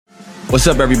What's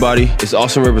up, everybody? It's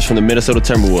Austin Rivers from the Minnesota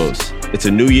Timberwolves. It's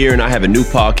a new year, and I have a new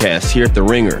podcast here at The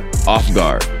Ringer, Off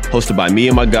Guard, hosted by me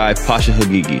and my guy, Pasha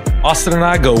Hagigi. Austin and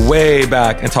I go way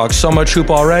back and talk so much hoop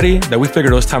already that we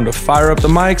figured it was time to fire up the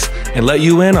mics and let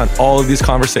you in on all of these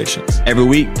conversations. Every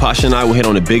week, Pasha and I will hit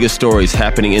on the biggest stories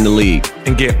happening in the league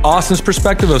and get Austin's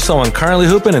perspective of someone currently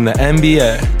hooping in the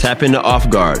NBA. Tap into Off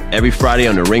Guard every Friday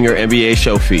on the Ringer NBA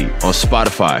show feed, on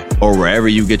Spotify, or wherever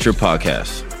you get your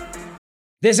podcasts.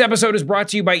 This episode is brought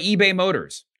to you by eBay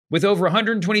Motors. With over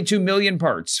 122 million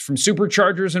parts, from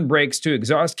superchargers and brakes to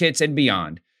exhaust kits and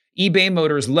beyond, eBay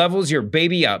Motors levels your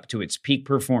baby up to its peak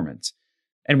performance.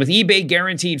 And with eBay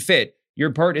Guaranteed Fit, your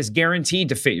part is guaranteed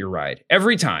to fit your ride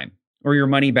every time, or your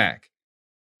money back.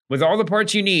 With all the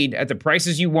parts you need at the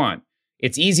prices you want,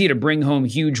 it's easy to bring home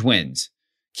huge wins.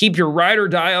 Keep your ride or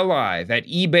die alive at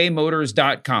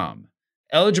ebaymotors.com.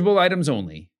 Eligible items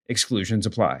only. Exclusions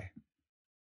apply.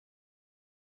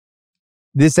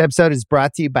 This episode is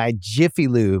brought to you by Jiffy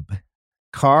Lube.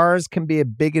 Cars can be a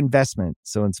big investment,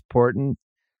 so it's important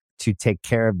to take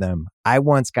care of them. I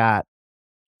once got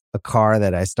a car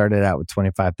that I started out with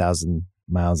 25,000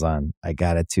 miles on. I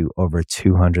got it to over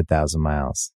 200,000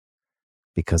 miles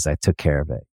because I took care of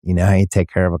it. You know how you take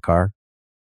care of a car?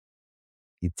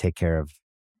 You take care of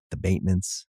the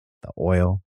maintenance, the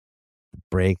oil, the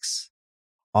brakes,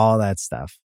 all that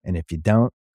stuff. And if you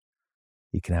don't,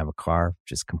 you can have a car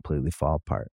just completely fall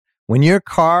apart. When your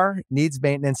car needs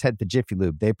maintenance, head to Jiffy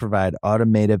Lube. They provide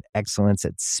automotive excellence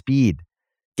at speed.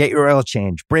 Get your oil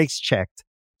change, brakes checked,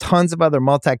 tons of other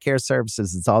multi-care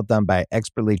services. It's all done by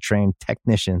expertly trained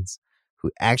technicians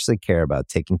who actually care about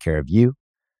taking care of you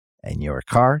and your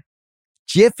car.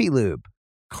 Jiffy Lube,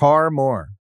 car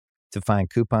more. To find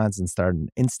coupons and start an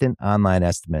instant online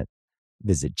estimate,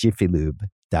 visit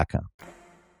jiffylube.com.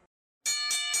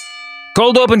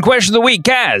 Cold open question of the week,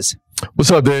 Kaz. What's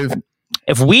up, Dave?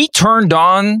 If we turned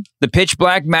on the pitch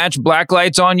black match black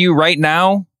lights on you right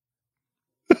now.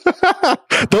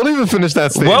 Don't even finish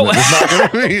that statement. It's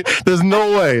not gonna be, there's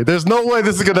no way. There's no way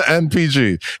this is going to end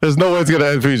PG. There's no way it's going to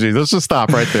end PG. Let's just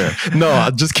stop right there. No,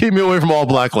 just keep me away from all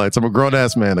black lights. I'm a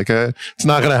grown-ass man, okay? It's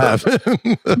not going to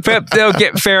happen.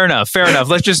 Okay, fair enough. Fair enough.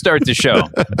 Let's just start the show.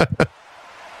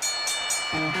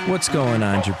 What's going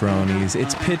on, jabronis?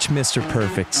 It's Pitch Mr.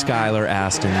 Perfect, Skylar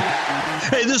Aston.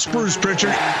 Hey, this is Bruce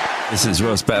Pritchard. This is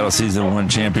Roast Battle Season 1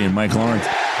 champion Mike Lawrence.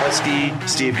 Husky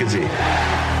Steve Kazee.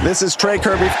 This is Trey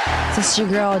Kirby. This is your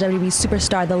girl, WWE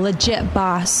superstar, the legit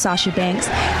boss, Sasha Banks.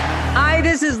 Hi,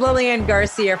 this is Lillian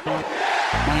Garcia.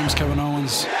 My name's Kevin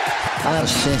Owens. I'm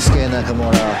Shinsuke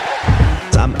Nakamura.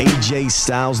 I'm AJ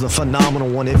Styles, the phenomenal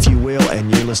one, if you will, and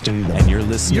you're listening to the You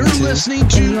are listening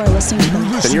to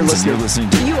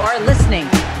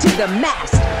the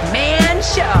Masked Man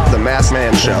Show. The Masked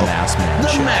Man Show. The Masked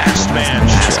Man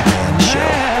Show.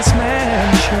 Masked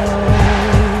Man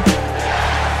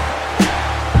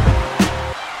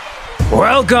Show.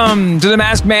 Welcome to the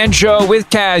Masked Man Show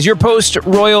with Kaz, your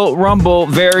post-Royal Rumble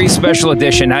very special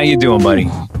edition. How you doing, buddy?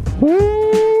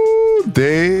 Woo,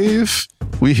 Dave.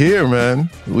 We here, man.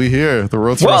 We here. The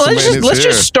road to WrestleMania is here. Let's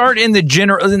just start in the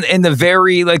general, in the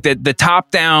very like the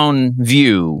top down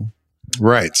view.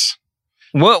 Right.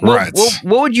 What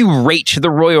would you rate the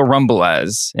Royal Rumble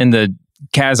as in the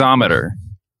Kazometer?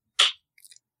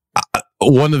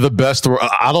 One of the best.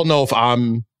 I don't know if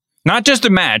I'm not just a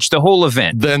match, the whole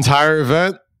event, the entire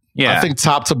event. Yeah, I think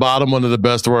top to bottom, one of the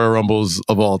best Royal Rumbles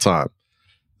of all time,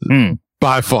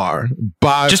 by far.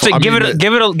 Just to give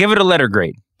it a letter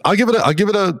grade. I'll give it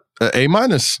a A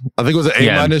minus. I think it was an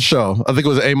A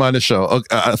minus show.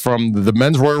 From the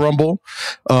men's Royal Rumble,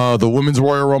 the women's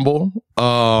Royal Rumble.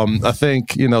 I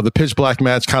think, the pitch black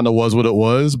match kind of was what it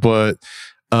was, but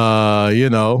I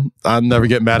never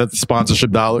get mad at the sponsorship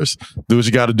dollars. Do what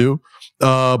you got to do.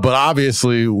 But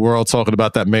obviously we're all talking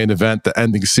about that main event, the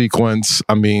ending sequence.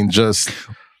 I mean, just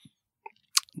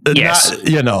yes,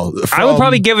 I would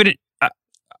probably give it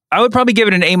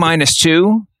an A minus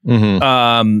too.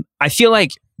 Mm-hmm. I feel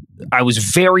like I was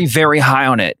very, very high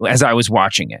on it as I was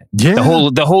watching it. Yeah.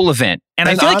 The whole event. And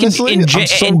I feel honestly,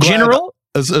 like in general,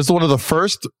 it's one of the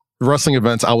first wrestling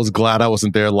events I was glad I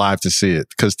wasn't there live to see it,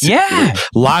 because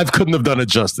live couldn't have done it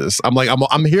justice. I'm like,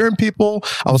 I'm hearing people.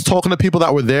 I was talking to people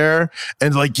that were there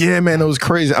and like, yeah, man, it was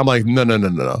crazy. I'm like,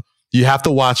 no. You have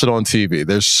to watch it on TV.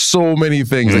 There's so many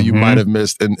things that you might have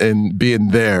missed in being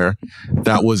there.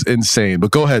 That was insane.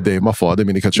 But go ahead, Dave. My fault. I didn't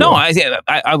mean to cut you off. No,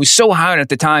 I was so high on it at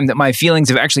the time that my feelings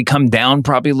have actually come down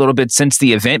probably a little bit since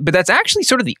the event. But that's actually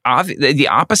sort of the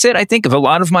opposite, I think, of a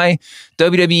lot of my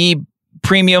WWE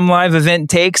premium live event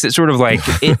takes. That sort of like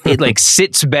it like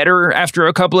sits better after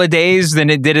a couple of days than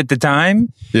it did at the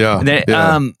time.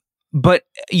 Yeah. But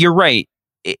you're right.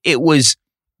 It was.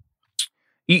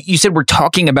 You said we're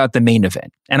talking about the main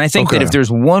event, and I think that if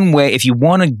there's one way, if you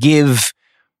want to give,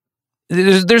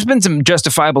 there's been some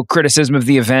justifiable criticism of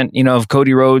the event. Of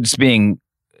Cody Rhodes being.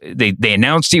 They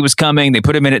announced he was coming. They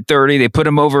put him in at 30. They put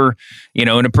him over, in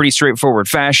a pretty straightforward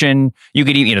fashion. You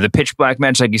could even, the pitch black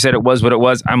match, like you said, it was what it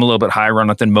was. I'm a little bit higher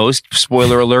on it than most.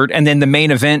 Spoiler alert. And then the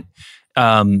main event,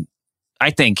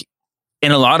 I think,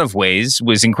 in a lot of ways,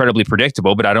 was incredibly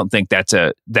predictable. But I don't think that's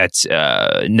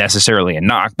necessarily a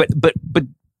knock.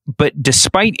 But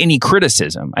despite any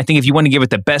criticism, I think if you want to give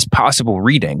it the best possible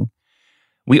reading.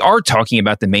 We are talking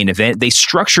about the main event. They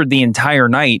structured the entire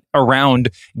night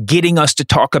around getting us to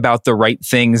talk about the right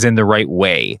things in the right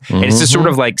way. Mm-hmm. And it's this sort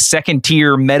of like second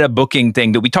tier meta booking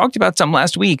thing that we talked about some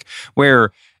last week,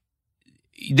 where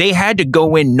they had to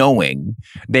go in knowing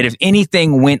that if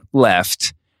anything went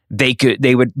left, they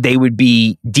would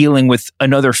be dealing with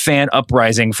another fan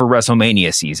uprising for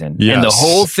WrestleMania season. Yes. And the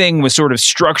whole thing was sort of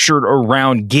structured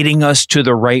around getting us to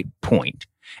the right point.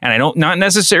 And not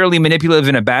necessarily manipulative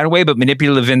in a bad way, but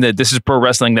manipulative in the this is pro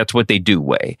wrestling, that's what they do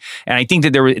way. And I think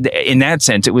that in that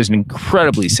sense, it was an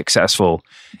incredibly successful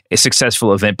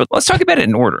event. But let's talk about it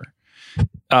in order.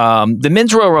 The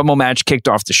Men's Royal Rumble match kicked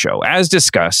off the show. As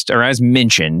discussed, or as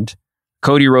mentioned,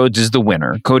 Cody Rhodes is the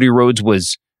winner. Cody Rhodes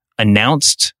was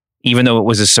announced, even though it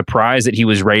was a surprise that he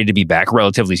was ready to be back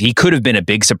relatively. He could have been a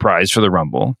big surprise for the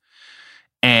Rumble.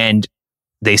 And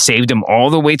they saved him all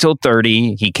the way till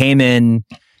 30. He came in.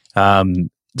 We can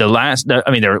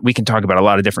talk about a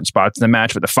lot of different spots in the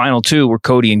match, but the final two were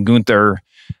Cody and Gunther.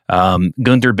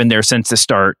 Gunther had been there since the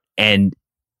start, and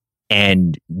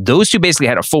those two basically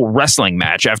had a full wrestling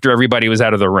match after everybody was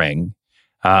out of the ring.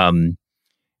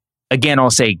 Again,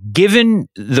 I'll say, given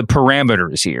the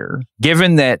parameters here,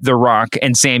 given that The Rock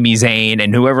and Sami Zayn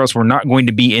and whoever else were not going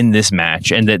to be in this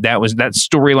match, and that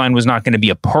storyline was not going to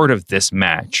be a part of this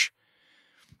match.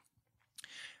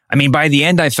 I mean, by the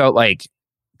end, I felt like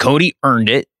Cody earned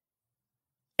it,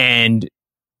 and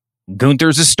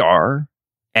Gunther's a star,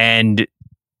 and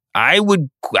I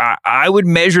would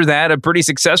measure that a pretty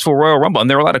successful Royal Rumble, and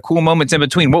there were a lot of cool moments in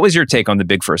between. What was your take on the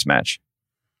big first match?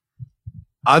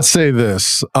 I'd say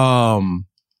this. A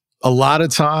lot of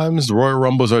times, Royal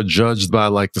Rumbles are judged by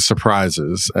like the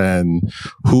surprises and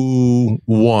who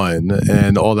won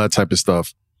and all that type of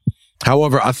stuff.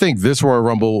 However, I think this Royal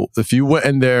Rumble, if you went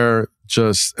in there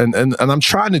just, and I'm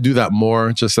trying to do that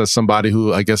more, just as somebody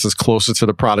who I guess is closer to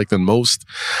the product than most,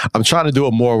 I'm trying to do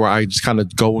it more where I just kind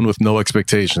of go in with no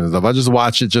expectations. If I just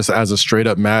watch it just as a straight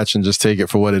up match and just take it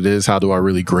for what it is, how do I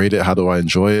really grade it? How do I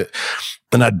enjoy it?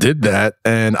 And I did that.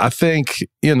 And I think,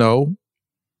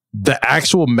 the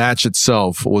actual match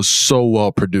itself was so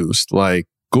well produced. Like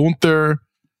Gunther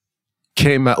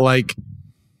came at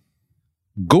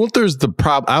Gunther's the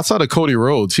problem outside of Cody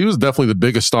Rhodes. He was definitely the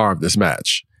biggest star of this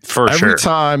match. For sure.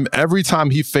 Every time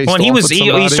he faced off he with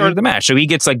somebody, he started the match, so he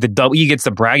gets he gets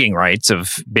the bragging rights of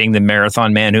being the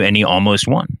marathon man and he almost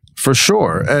won. For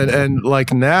sure. And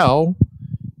like now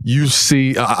you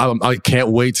see, I can't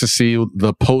wait to see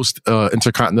the post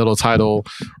Intercontinental title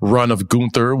run of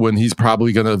Gunther when he's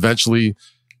probably going to eventually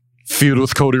feud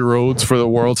with Cody Rhodes for the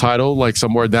world title, like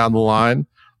somewhere down the line.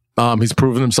 He's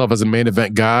proven himself as a main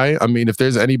event guy. I mean, if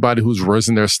there's anybody who's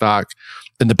risen their stock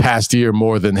in the past year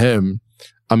more than him,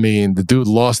 I mean, the dude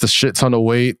lost a shit ton of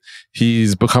weight.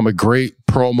 He's become a great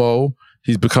promo.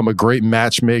 He's become a great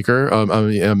matchmaker,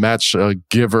 a match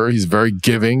giver. He's very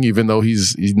giving, even though he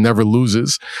never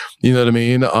loses. You know what I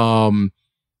mean?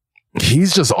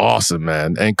 He's just awesome,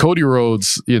 man. And Cody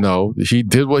Rhodes, he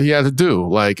did what he had to do.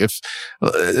 Like if,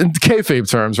 in kayfabe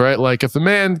terms, right? Like if a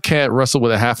man can't wrestle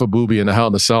with a half a boobie in a Hell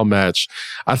in a Cell match,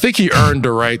 I think he earned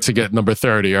the right to get number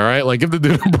 30. All right. Like give the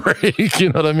dude a break. You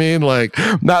know what I mean? Like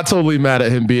not totally mad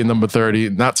at him being number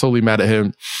 30, not totally mad at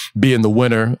him being the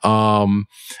winner. And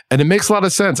it makes a lot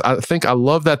of sense. I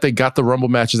love that they got the Rumble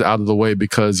matches out of the way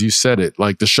because you said it,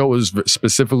 like the show is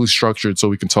specifically structured so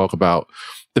we can talk about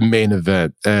the main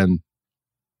event. And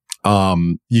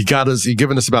you're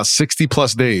giving us about 60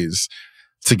 plus days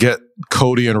to get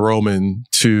Cody and Roman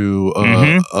to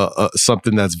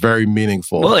something that's very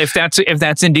meaningful. Well, if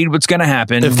that's indeed what's going to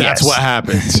happen, if that's what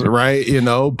happens, right?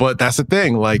 But that's the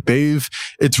thing. Like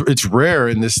it's rare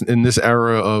in this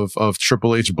era of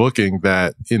Triple H booking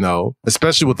that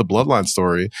especially with the Bloodline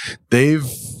story, they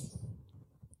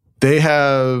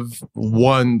have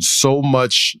won so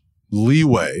much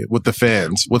leeway with the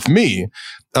fans, with me,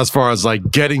 as far as like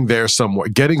getting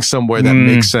somewhere that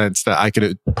makes sense that I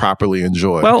could properly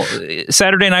enjoy. Well,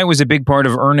 Saturday night was a big part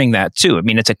of earning that too. I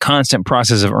mean, it's a constant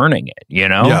process of earning it,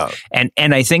 Yeah.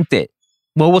 And I think that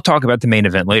well, we'll talk about the main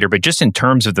event later, but just in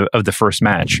terms of the first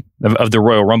match, of the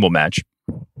Royal Rumble match,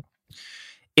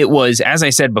 it was, as I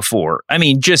said before, I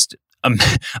mean, just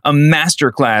a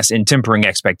masterclass in tempering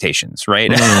expectations, right?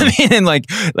 I mean, like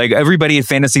everybody had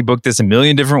fantasy booked this a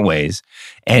million different ways,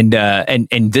 and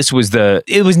this was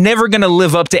it was never going to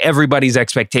live up to everybody's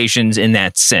expectations in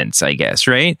that sense, I guess,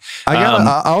 right?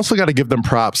 I also got to give them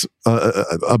props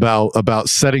about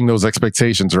setting those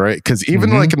expectations, right? Because even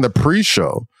like in the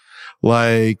pre-show,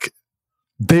 like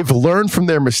they've learned from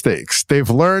their mistakes.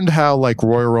 They've learned how like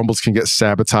Royal Rumbles can get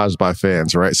sabotaged by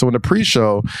fans, right? So in the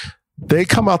pre-show, they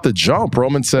come out the jump.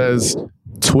 Roman says,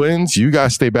 "Twins, you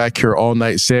guys stay back here all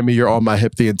night. Sammy, you're on my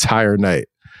hip the entire night."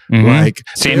 Like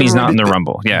Sammy's not in the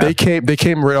Rumble. Yeah, they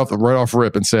came right off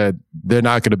rip and said they're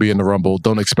not going to be in the Rumble.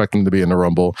 Don't expect them to be in the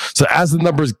Rumble. So as the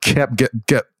numbers kept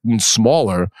getting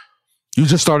smaller, you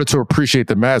just started to appreciate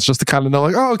the match, just to kind of know,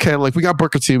 like, oh, okay, like we got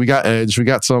Booker T, we got Edge, we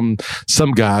got some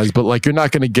guys, but like you're not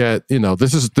going to get,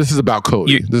 this is about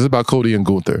Cody. This is about Cody and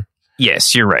Gunther.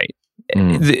 Yes, you're right.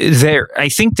 I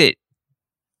think that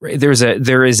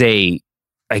there is a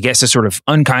I guess a sort of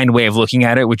unkind way of looking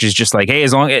at it, which is just like, hey,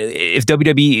 if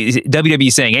WWE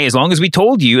is saying, hey, as long as we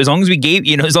told you, as long as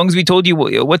we told you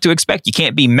what to expect, you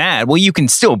can't be mad. Well, you can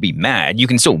still be mad. You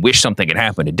can still wish something had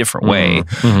happened a different way.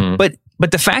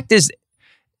 But the fact is,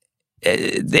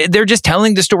 they're just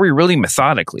telling the story really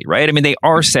methodically, right? I mean, they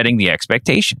are setting the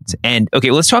expectations. And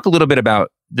okay, let's talk a little bit about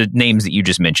the names that you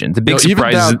just mentioned. The big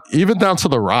surprises, even down to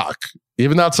The Rock. Like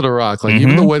even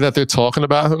the way that they're talking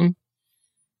about him,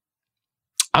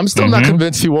 I'm still not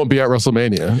convinced he won't be at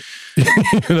WrestleMania.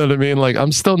 You know what I mean? Like,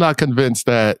 I'm still not convinced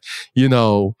that, he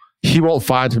won't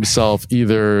find himself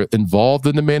either involved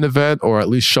in the main event or at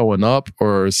least showing up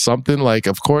or something. Like,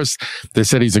 of course, they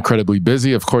said he's incredibly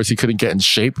busy. Of course, he couldn't get in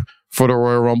shape for the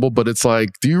Royal Rumble, but it's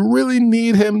like, do you really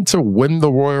need him to win the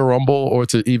Royal Rumble or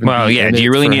to even? Well, yeah. Do you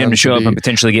really need him to show up and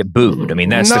potentially get booed? I mean,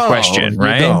 that's the question,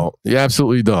 right? You don't. You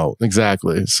absolutely don't.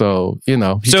 Exactly. So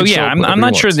So yeah, I'm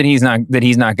not sure that he's not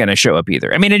going to show up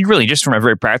either. I mean, it really, just from a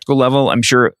very practical level, I'm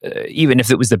sure even if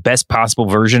it was the best possible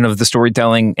version of the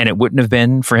storytelling, and it wouldn't have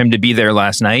been for him to be there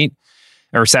last night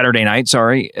or Saturday night,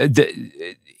 sorry.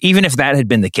 Even if that had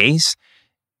been the case,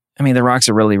 I mean, The Rock's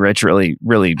a really rich, really,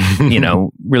 really,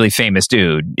 really famous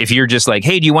dude. If you're just like,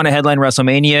 hey, do you want to headline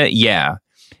WrestleMania? Yeah.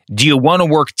 Do you want to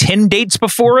work 10 dates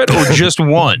before it or just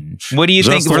one? What do you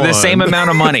think for the same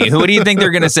amount of money? Who do you think they're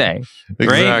going to say?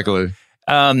 Exactly.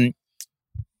 Right?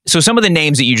 So some of the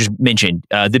names that you just mentioned,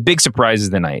 the big surprises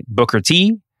of the night, Booker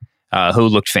T, who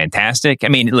looked fantastic. I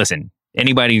mean, listen,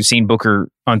 anybody who's seen Booker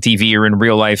on TV or in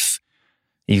real life,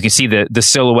 you can see the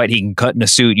silhouette he can cut in a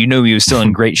suit. You know he was still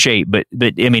in great shape, but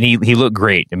I mean he looked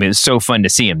great. I mean, it's so fun to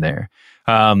see him there.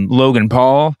 Logan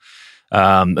Paul,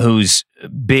 who's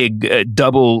big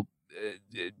double,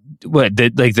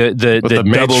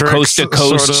 the double coast to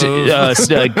coast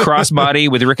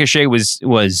crossbody with Ricochet was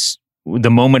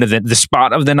the moment of the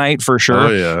spot of the night for sure. Oh,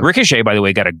 yeah. Ricochet, by the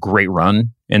way, got a great run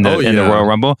in the Royal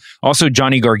Rumble. Also,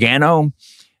 Johnny Gargano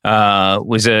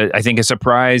was I think a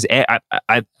surprise. I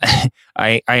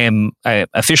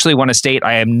officially want to state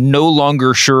I am no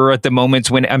longer sure at the moments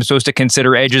when I'm supposed to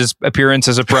consider Edge's appearance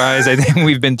a surprise. I think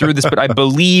we've been through this, but I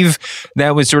believe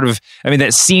that was sort of,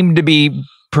 that seemed to be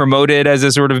promoted as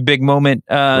a sort of big moment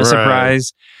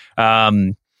surprise.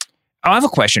 I have a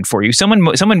question for you. Someone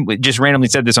just randomly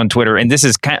said this on Twitter, and this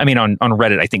is on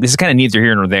Reddit. I think this is kind of neither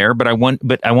here nor there, but I want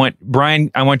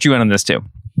Brian, I want you in on this too.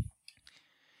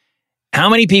 How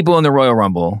many people in the Royal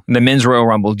Rumble, the men's Royal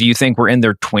Rumble, do you think were in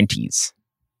their 20s?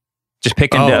 Just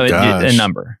pick a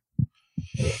number.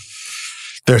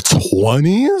 Their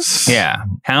 20s? Yeah.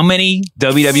 How many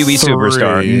WWE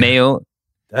superstar male?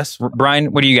 That's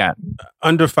Brian. What do you got?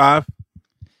 Under 5.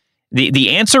 The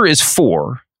answer is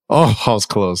 4. Oh, I was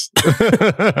close.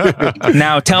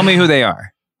 Now tell me who they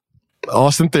are.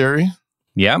 Austin Theory.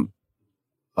 Yep.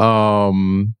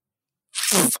 Brian,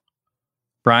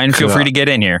 feel free to get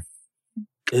in here.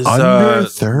 Is under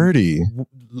 30.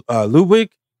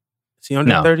 Ludwig? Is he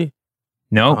under 30?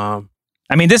 No.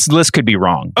 This list could be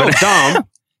wrong. But Dom.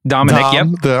 Dominic, yep.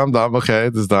 Dom. Okay,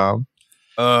 this is Dom.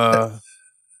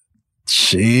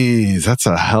 Jeez, that's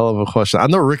a hell of a question. I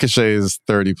know Ricochet is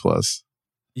 30 plus.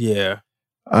 Yeah.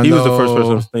 He was the first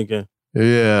person I was thinking.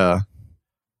 Yeah.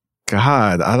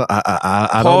 God, I don't know.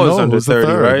 Paul is under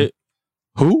 30, right?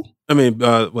 Who?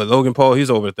 Logan Paul, he's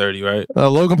over 30, right?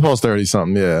 Logan Paul's 30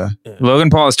 something, yeah. Logan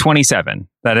Paul is 27.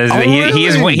 That is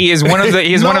he is one of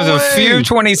the few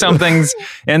 20 somethings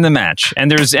in the match.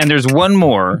 And there's one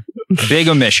more big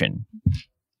omission.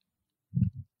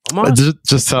 Come on.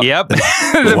 Just tell. Yep.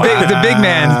 the big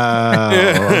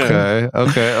man.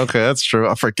 Okay. That's true.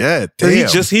 I forget. Damn.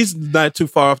 He's not too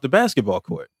far off the basketball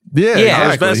court.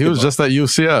 Yeah, exactly. He was just at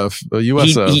UCF,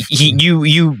 USF.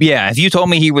 If you told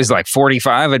me he was like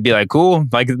 45, I'd be like, cool.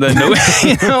 Like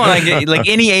like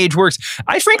any age works.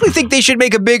 I frankly think they should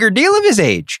make a bigger deal of his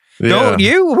age. Yeah. Don't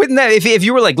you? Wouldn't that if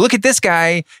you were like, look at this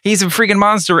guy, he's a freaking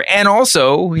monster, and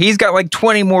also he's got like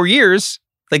 20 more years.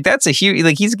 Like that's a huge,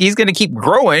 like he's going to keep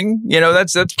growing.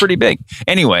 That's pretty big.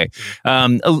 Anyway, a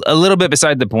little bit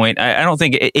beside the point. I don't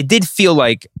think it did feel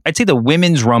like, I'd say the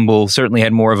women's rumble certainly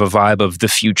had more of a vibe of the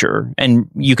future, and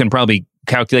you can probably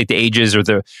calculate the ages or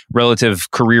the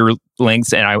relative career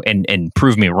lengths and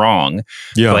prove me wrong.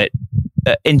 Yeah. But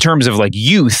in terms of like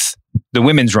youth, the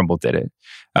women's rumble did it.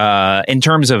 In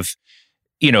terms of,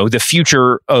 the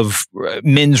future of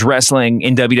men's wrestling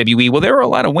in WWE. Well, there were a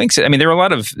lot of winks. I mean, there were a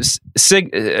lot of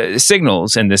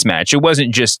signals in this match. It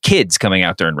wasn't just kids coming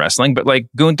out there and wrestling, but like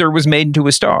Gunther was made into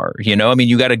a star. I mean,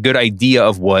 you got a good idea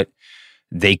of what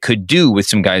they could do with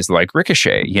some guys like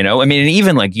Ricochet. I mean, and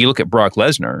even like you look at Brock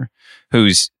Lesnar,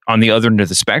 who's on the other end of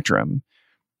the spectrum.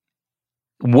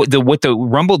 What the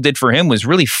Rumble did for him was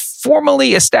really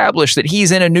formally establish that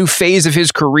he's in a new phase of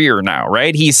his career now,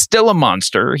 right? He's still a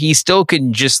monster. He still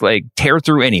can just like tear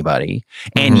through anybody,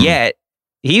 and yet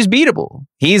he's beatable.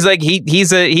 He's like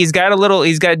he's got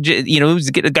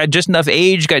just enough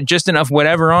age, got just enough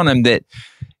whatever on him that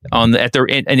at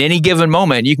any given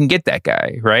moment you can get that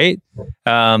guy, right?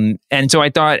 And so I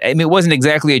thought, I mean, it wasn't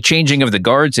exactly a changing of the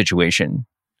guard situation.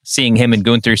 Seeing him and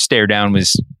Gunther stare down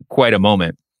was quite a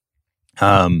moment.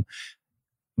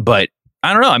 But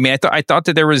I don't know. I mean, I thought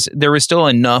that there was still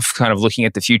enough kind of looking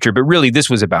at the future, but really this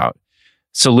was about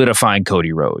solidifying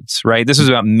Cody Rhodes, right? This was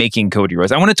about making Cody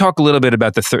Rhodes. I want to talk a little bit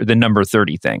about the number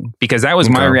 30 thing, because that was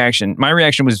my reaction. My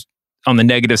reaction was on the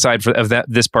negative side of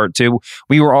this part too.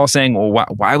 We were all saying, well,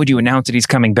 why would you announce that he's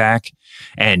coming back?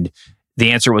 And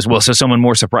the answer was, well, so someone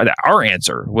more surprised. Our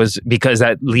answer was because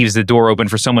that leaves the door open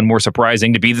for someone more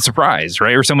surprising to be the surprise,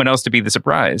 right? Or someone else to be the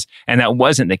surprise. And that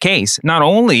wasn't the case. Not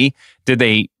only did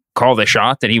they call the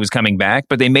shot that he was coming back,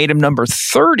 but they made him number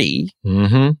 30.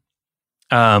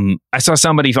 Mm-hmm. I saw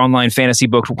somebody online fantasy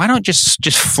booked, why don't just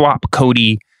flop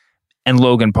Cody and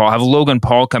Logan Paul, have Logan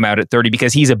Paul come out at 30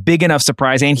 because he's a big enough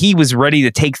surprise and he was ready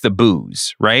to take the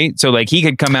booze, right? So like he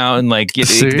could come out and like,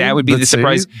 that would be the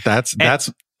surprise.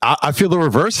 I feel the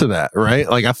reverse of that, right?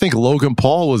 Like I think Logan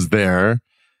Paul was there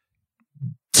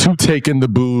to take in the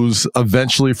booze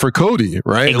eventually for Cody,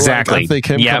 right? Exactly. Like I think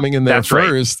him coming in there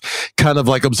first kind of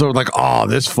like absorbed like, oh,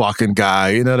 this fucking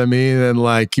guy, you know what I mean? And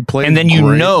like he played. And then you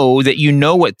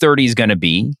know what 30 is going to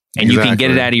be, and you can get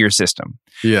it out of your system,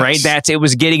 right? It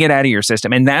was getting it out of your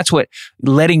system. And that's what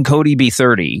letting Cody be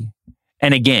 30.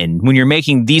 And again, when you're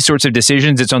making these sorts of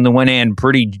decisions, it's on the one hand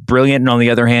pretty brilliant, and on the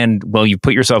other hand, well, you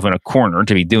put yourself in a corner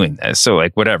to be doing this. So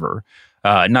like whatever,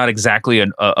 not exactly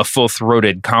a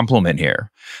full-throated compliment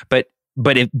here, but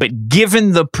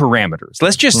given the parameters,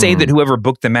 let's just say that whoever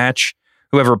booked the match,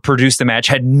 whoever produced the match,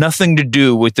 had nothing to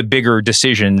do with the bigger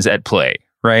decisions at play,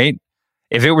 right?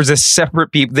 If it was a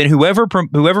separate people, then whoever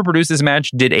produced this match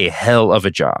did a hell of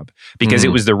a job, because it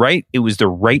was the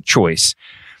right choice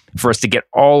for us to get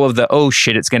all of the, oh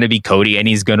shit, it's going to be Cody and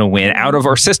he's going to win out of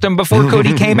our system before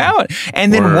Cody came out.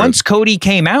 And then once Cody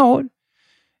came out,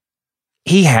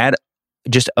 he had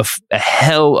just a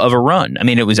hell of a run. I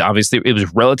mean, it was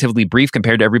relatively brief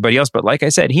compared to everybody else, but like I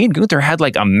said, he and Gunther had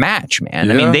like a match, man.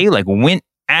 Yeah. I mean, they like went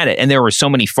at it, and there were so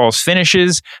many false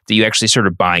finishes that you actually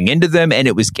started buying into them, and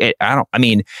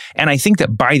and I think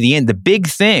that by the end, the big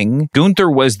thing, Gunther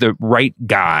was the right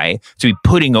guy to be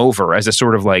putting over as a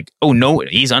sort of like, oh no,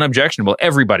 he's unobjectionable,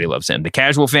 everybody loves him, the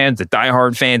casual fans, the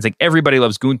diehard fans, like everybody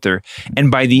loves Gunther.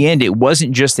 And by the end, it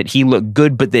wasn't just that he looked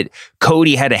good, but that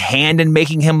Cody had a hand in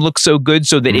making him look so good,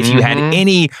 so that if you had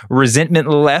any resentment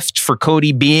left for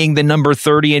Cody being the number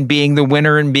 30 and being the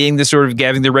winner and being the sort of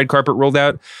having the red carpet rolled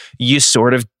out, you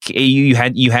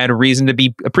had a reason to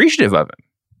be appreciative of him.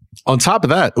 On top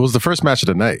of that, it was the first match of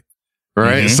the night,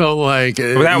 right? So like,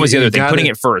 well, that was the other thing. Putting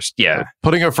it first,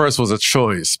 putting it first was a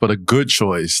choice, but a good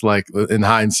choice. Like in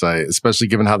hindsight, especially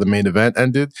given how the main event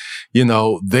ended,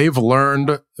 they've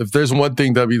learned. If there's one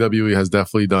thing WWE has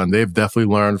definitely done, they've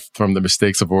definitely learned from the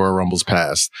mistakes of Royal Rumble's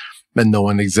past, and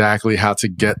knowing exactly how to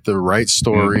get the right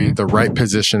story, the right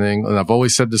positioning. And I've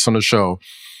always said this on the show.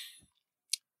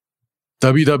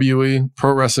 WWE,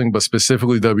 pro wrestling, but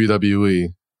specifically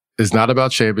WWE, is not about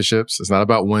championships. It's not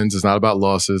about wins. It's not about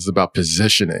losses. It's about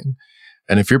positioning.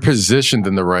 And if you're positioned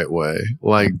in the right way,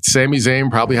 like Sami Zayn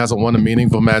probably hasn't won a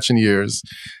meaningful match in years.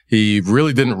 He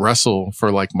really didn't wrestle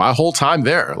for like my whole time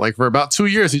there. Like for about 2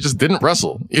 years, he just didn't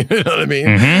wrestle. You know what I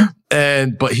mean?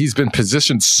 But he's been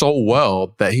positioned so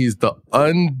well that he's the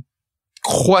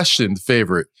unquestioned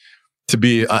favorite to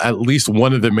be at least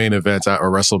one of the main events at a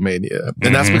WrestleMania.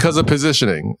 And that's because of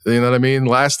positioning. You know what I mean?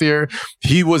 Last year,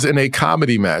 he was in a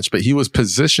comedy match, but he was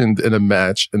positioned in a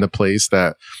match in a place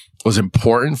that was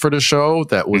important for the show,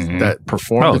 that was that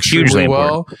performed extremely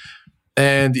well. Important.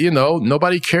 And, you know,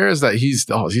 nobody cares that he's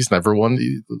never won.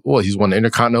 Well, he's won the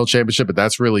Intercontinental Championship, but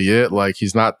that's really it. Like, he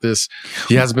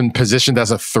hasn't been positioned as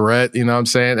a threat, you know what I'm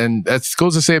saying? And that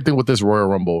goes the same thing with this Royal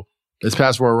Rumble. This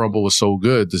past Royal Rumble was so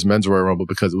good, this men's Royal Rumble,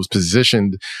 because it was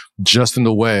positioned just in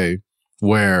the way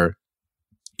where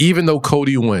even though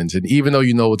Cody wins and even though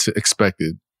you know what's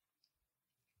expected,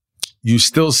 you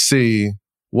still see,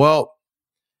 well,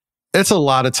 it's a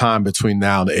lot of time between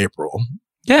now and April.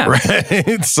 Yeah.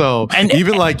 Right. So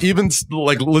even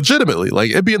legitimately,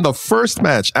 like it being the first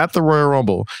match at the Royal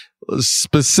Rumble,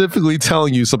 specifically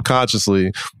telling you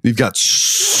subconsciously, you've got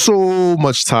so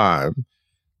much time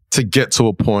to get to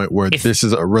a point where this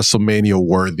is a WrestleMania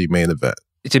worthy main event.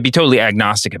 To be totally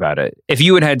agnostic about it, if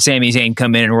you had Sami Zayn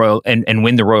come in and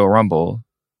win the Royal Rumble,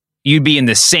 you'd be in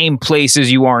the same place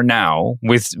as you are now,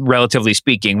 with relatively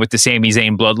speaking, with the Sami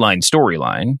Zayn bloodline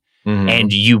storyline.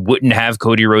 And you wouldn't have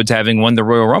Cody Rhodes having won the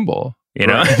Royal Rumble, you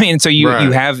know. I mean, so you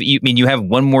have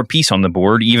one more piece on the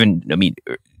board. Even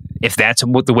if that's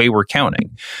the way we're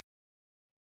counting.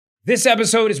 This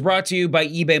episode is brought to you by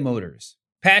eBay Motors.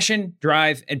 Passion,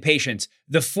 drive, and patience.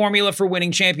 The formula for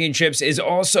winning championships is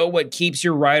also what keeps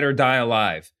your ride or die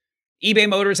alive. eBay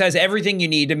Motors has everything you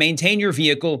need to maintain your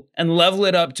vehicle and level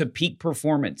it up to peak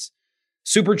performance.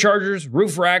 Superchargers,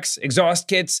 roof racks, exhaust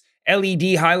kits,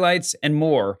 LED highlights, and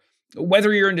more.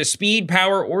 Whether you're into speed,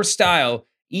 power, or style,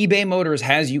 eBay Motors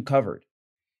has you covered.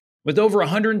 With over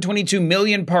 122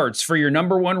 million parts for your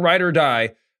number one ride or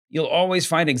die, you'll always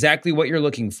find exactly what you're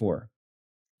looking for.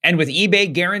 And with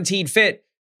eBay Guaranteed Fit,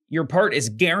 your part is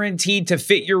guaranteed to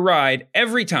fit your ride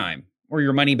every time or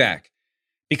your money back.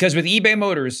 Because with eBay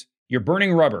Motors, you're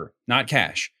burning rubber, not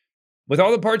cash. With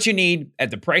all the parts you need at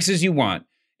the prices you want,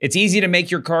 it's easy to make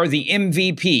your car the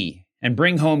MVP and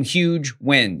bring home huge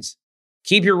wins.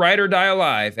 Keep your ride or die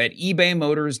alive at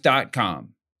ebaymotors.com.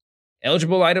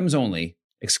 Eligible items only.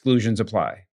 Exclusions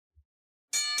apply.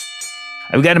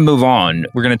 We got to move on.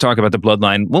 We're going to talk about the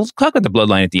bloodline. We'll talk about the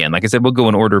bloodline at the end. Like I said, we'll go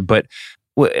in order, but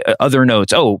other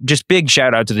notes. Oh, just big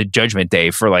shout out to the Judgment Day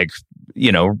for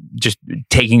just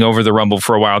taking over the Rumble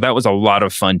for a while. That was a lot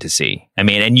of fun to see. I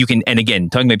mean, and again,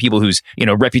 talking about people whose,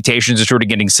 reputations are sort of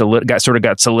getting got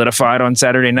solidified on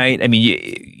Saturday night. I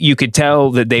mean, you could tell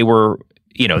that they were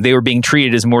being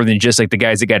treated as more than just like the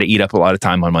guys that got to eat up a lot of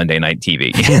time on Monday Night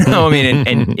TV. I mean,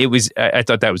 and it was, I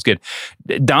thought that was good.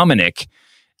 Dominic,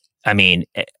 I mean,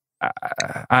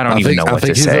 I don't even know what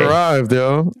to say. He's arrived,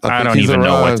 yo. I don't even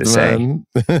know what to say.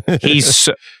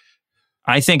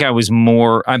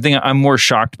 I'm more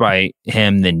shocked by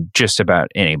him than just about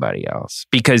anybody else.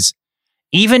 Because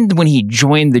even when he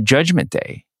joined the Judgment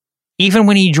Day, you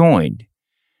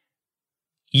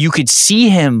could see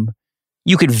him.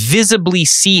 You could visibly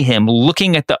see him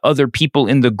looking at the other people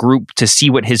in the group to see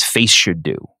what his face should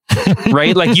do.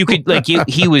 Right? Like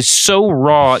he was so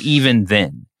raw even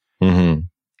then.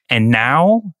 And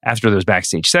now, after those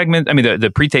backstage segments, I mean, the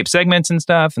pre-tape segments and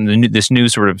stuff, and this new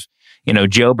sort of,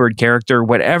 jailbird character,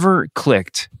 whatever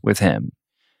clicked with him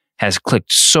has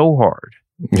clicked so hard.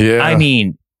 Yeah. I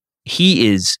mean, he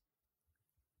is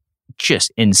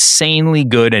just insanely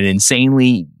good and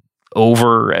insanely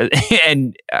over,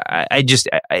 and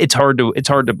it's hard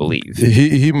to believe.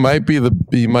 He might be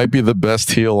the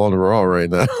best heel on Raw right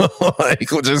now,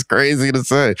 which is crazy to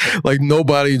say. Like,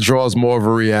 nobody draws more of a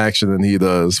reaction than he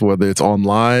does, whether it's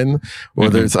online,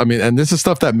 whether it's, and this is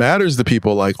stuff that matters to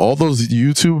people. Like all those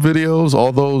YouTube videos,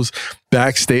 all those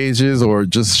backstages, or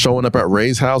just showing up at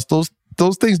Ray's house. Those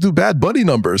things do Bad Bunny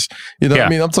numbers. You know what I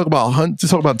mean? I'm talking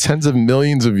about tens of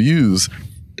millions of views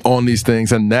on these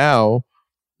things, and now.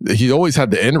 He always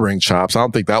had the in-ring chops. I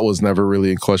don't think that was never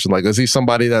really in question. Like, is he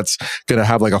somebody that's going to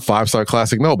have like a 5-star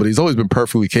classic? No, but he's always been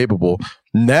perfectly capable.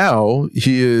 Now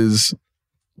his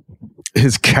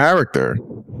character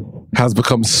has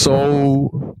become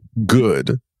so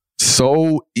good,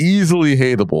 so easily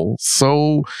hateable,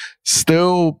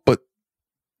 but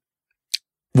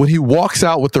when he walks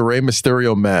out with the Rey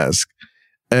Mysterio mask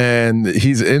and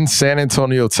he's in San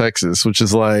Antonio, Texas, which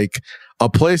is like a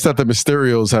place that the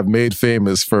Mysterios have made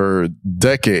famous for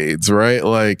decades, right?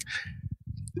 Like,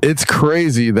 it's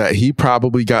crazy that he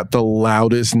probably got the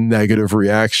loudest negative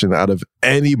reaction out of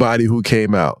anybody who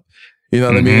came out. You know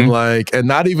what I mean? Like, and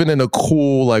not even in a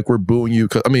cool, like, we're booing you.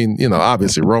 I mean, you know,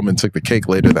 obviously Roman took the cake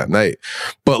later that night,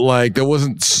 but like, there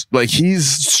wasn't, like,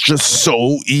 he's just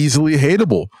so easily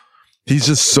hateable. He's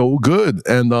just so good.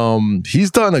 And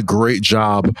he's done a great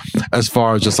job as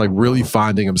far as just like really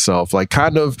finding himself, like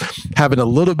kind of having a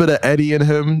little bit of Eddie in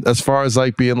him as far as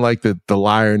like being like the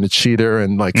liar and the cheater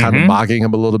and like kind of mocking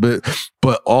him a little bit,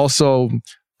 but also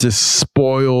this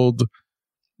spoiled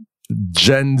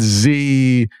Gen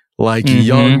Z, like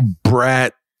young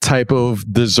brat type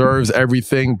of deserves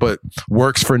everything but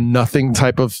works for nothing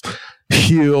type of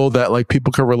heel that like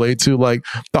people can relate to. Like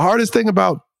the hardest thing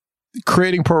about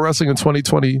creating pro wrestling in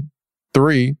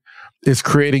 2023 is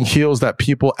creating heels that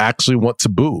people actually want to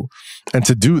boo. And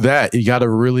to do that, you got to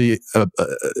really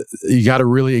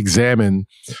examine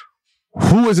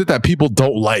who is it that people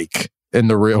don't like in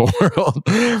the real world.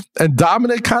 And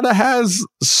Dominic kind of has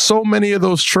so many of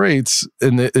those traits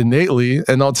innately.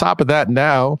 And on top of that,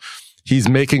 now he's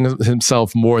making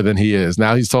himself more than he is.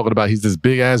 Now he's talking about he's this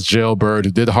big ass jailbird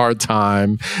who did hard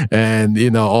time and, you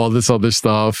know, all this other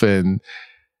stuff. And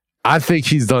I think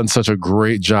he's done such a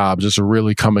great job just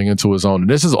really coming into his own. And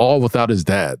this is all without his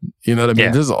dad. You know what I mean?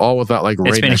 Yeah. This is all without like Ray.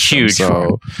 It's been huge.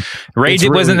 So Ray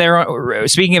wasn't there.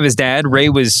 Speaking of his dad, Ray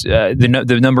was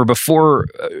the number before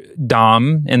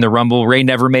Dom in the Rumble. Ray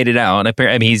never made it out.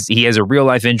 I mean, he has a real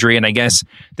life injury, and I guess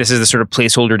this is the sort of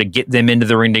placeholder to get them into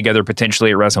the ring together potentially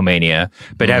at WrestleMania.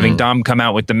 But having Dom come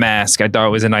out with the mask, I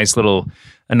thought was a nice little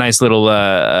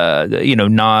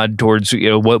nod towards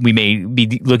what we may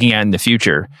be looking at in the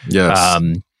future. Yes.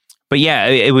 But yeah,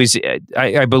 it was.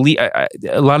 I believe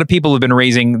a lot of people have been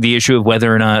raising the issue of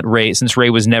whether or not Ray, since Ray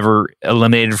was never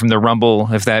eliminated from the Rumble,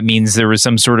 if that means there was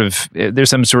some sort of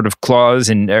clause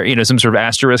and some sort of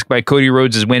asterisk by Cody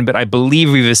Rhodes' win. But I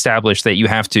believe we've established that you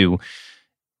have to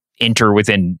enter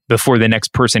before the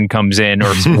next person comes in,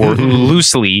 or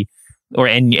loosely,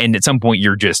 and at some point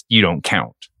you don't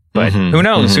count. But who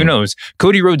knows? Who knows?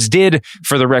 Cody Rhodes did,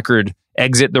 for the record,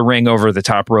 exit the ring over the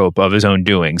top rope of his own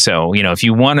doing. So, if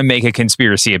you want to make a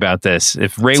conspiracy about this,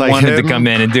 if Ray wanted to come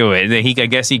in and do it, I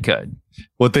guess he could.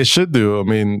 What they should do, I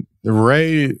mean,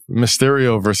 Rey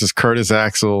Mysterio versus Curtis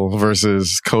Axel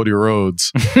versus Cody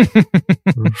Rhodes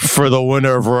for the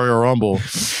winner of Royal Rumble.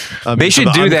 They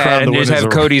should do that and just have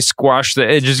Cody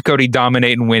Cody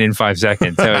dominate and win in 5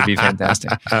 seconds. That would be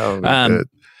fantastic.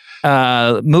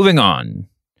 Moving on.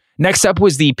 Next up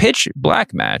was the Pitch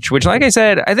Black match, which, like I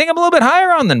said, I think I'm a little bit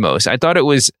higher on than most. I thought it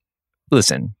was,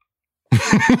 listen,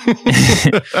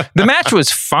 the match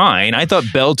was fine. I thought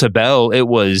bell to bell, it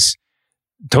was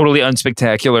totally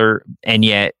unspectacular and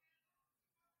yet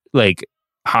like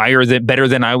better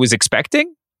than I was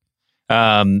expecting.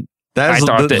 Dave,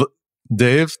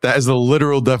 that is the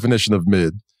literal definition of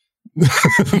mid.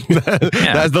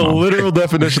 That's the literal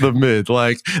definition of mid.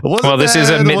 Like, this is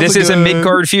a mid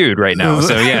card feud right now.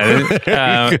 So yeah,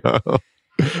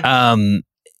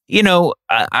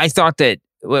 I thought that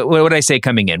what would I say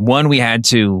coming in? One, we had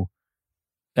to.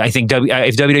 I think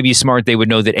if WWE is smart, they would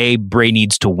know that A, Bray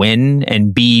needs to win,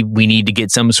 and B, we need to get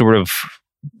some sort of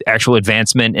actual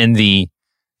advancement in the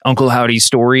Uncle Howdy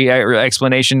story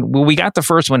explanation. Well, we got the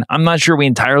first one. I'm not sure we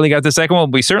entirely got the second one.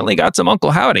 But we certainly got some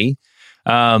Uncle Howdy.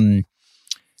 Who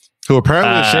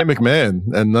apparently is Shane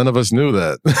McMahon, and none of us knew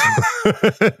that.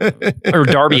 Or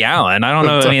Darby Allin. I don't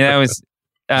know. I mean, that was,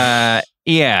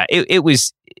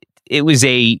 it was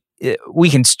a,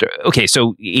 okay,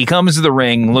 so he comes to the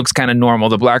ring, looks kind of normal.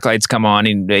 The black lights come on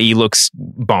and he looks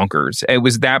bonkers. It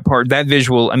was that part, that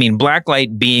visual. I mean, black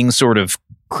light being sort of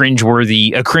a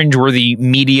cringeworthy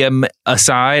medium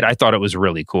aside, I thought it was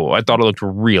really cool. I thought it looked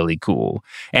really cool.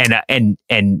 And I'm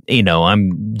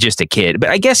just a kid, but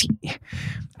I guess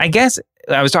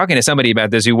I was talking to somebody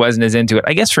about this who wasn't as into it.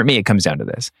 I guess for me, it comes down to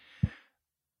this.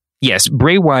 Yes,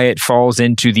 Bray Wyatt falls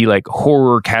into the like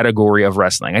horror category of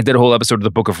wrestling. I did a whole episode of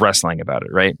the Book of Wrestling about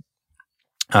it, right?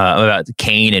 About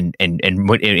Kane and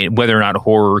whether or not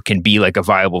horror can be like a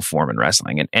viable form in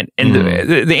wrestling. And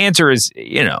the answer is,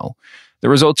 the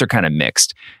results are kind of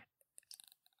mixed.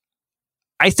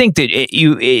 I think that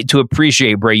to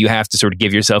appreciate Bray, you have to sort of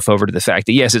give yourself over to the fact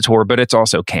that yes, it's horror, but it's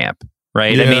also camp,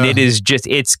 right? Yeah. I mean,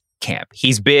 it's camp.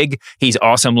 He's big. He's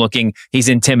awesome looking. He's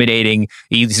intimidating.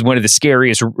 He's one of the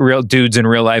scariest real dudes in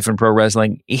real life in pro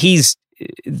wrestling. This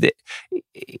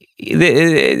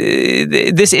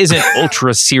isn't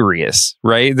ultra serious,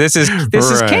 right? This is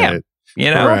camp,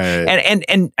 right.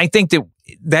 And I think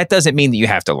that doesn't mean that you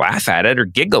have to laugh at it or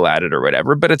giggle at it or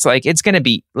whatever, but it's like, it's going to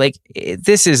be like,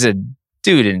 this is a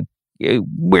dude in,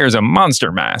 wears a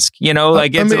monster mask. You know,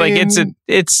 like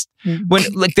it's when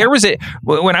like there was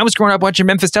when I was growing up watching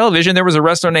Memphis television, there was a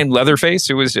wrestler named Leatherface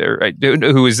who was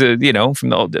you know,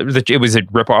 from it was a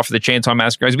ripoff of the Chainsaw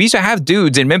Massacre. We used to have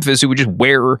dudes in Memphis who would just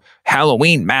wear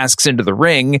Halloween masks into the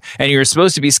ring, and you're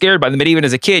supposed to be scared by them. But even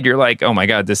as a kid, you're like, oh my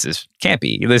god, this is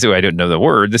campy. I don't know the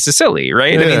word. This is silly,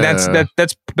 right? Yeah. I mean,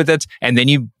 that's and then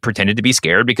you pretended to be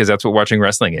scared because that's what watching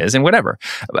wrestling is, and whatever.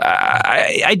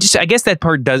 I guess that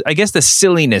part does. I guess the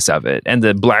silliness of it and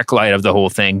the black light of the whole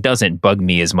thing doesn't bug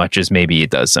me as much as maybe it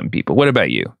does some people. What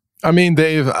about you? I mean,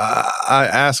 Dave, I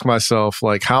ask myself,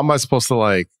 like, how am I supposed to,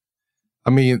 like, I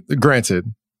mean,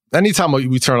 granted, anytime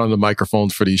we turn on the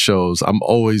microphones for these shows, I'm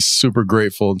always super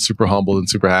grateful and super humbled and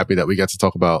super happy that we get to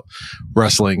talk about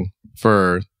wrestling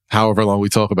for however long we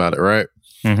talk about it, right?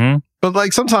 Mm-hmm. But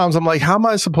like sometimes I'm like, how am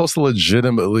I supposed to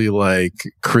legitimately like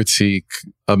critique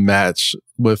a match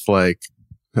with like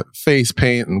face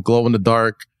paint and glow in the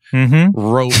dark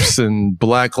ropes and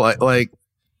black light? Like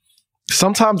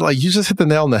sometimes like you just hit the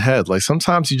nail on the head. Like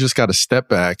sometimes you just got to step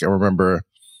back and remember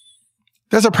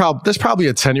there's probably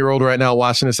a 10-year-old right now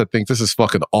watching this that thinks this is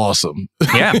fucking awesome.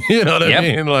 Yeah. You know what I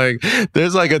mean? Like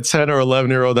there's like a 10 or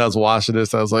 11-year-old that's watching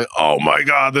this. I was like, oh my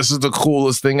God, this is the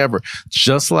coolest thing ever.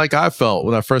 Just like I felt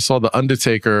when I first saw The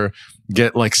Undertaker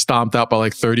get like stomped out by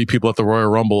like 30 people at the Royal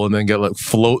Rumble and then get like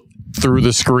float through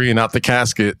the screen out the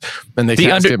casket and the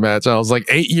casket match. I was like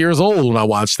 8 years old when I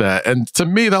watched that. And to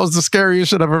me, that was the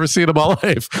scariest shit I've ever seen in my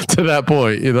life to that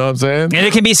point. You know what I'm saying? And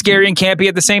it can be scary and campy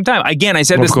at the same time. Again, I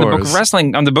said this in the Book of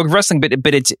Wrestling, on the Book of Wrestling, but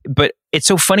it's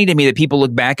so funny to me that people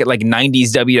look back at like 90s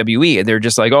WWE and they're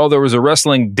just like, oh, there was a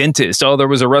wrestling dentist. Oh, there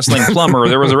was a wrestling plumber.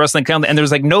 There was a wrestling clown. And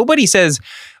there's like, nobody says,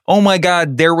 oh my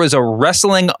God, there was a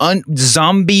wrestling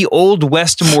zombie Old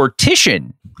West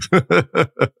mortician.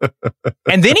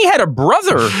 And then he had a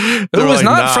brother who was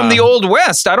not from the Old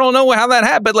West. I don't know how that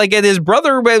happened, but like his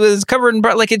brother was covered in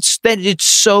like it's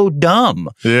so dumb.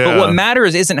 Yeah. But what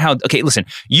matters isn't how. Okay, listen,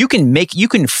 you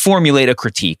can formulate a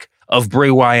critique of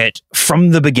Bray Wyatt from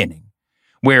the beginning,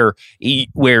 where you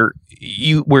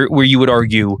would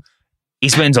argue he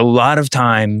spends a lot of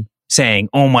time saying,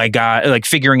 "Oh my God," like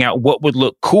figuring out what would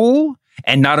look cool.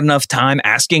 And not enough time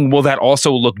asking, will that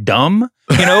also look dumb?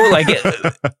 You know, like,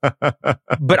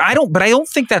 but I don't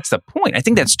think that's the point. I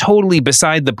think that's totally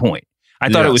beside the point. I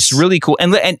thought it was really cool.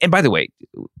 And by the way,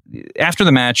 after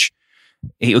the match,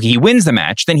 he wins the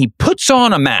match. Then he puts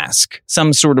on a mask,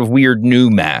 some sort of weird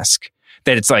new mask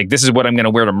that it's like, this is what I'm going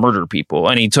to wear to murder people.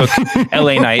 And he took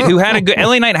LA Knight, who had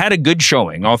a good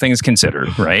showing, all things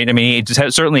considered, right? I mean, he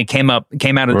just certainly came out of,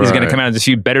 he's going to come out of this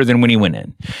feud better than when he went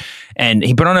in. And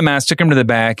he put on a mask, took him to the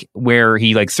back where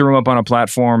he like threw him up on a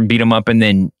platform, beat him up. And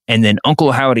then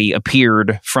Uncle Howdy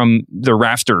appeared from the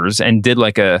rafters and did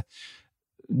like a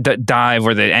dive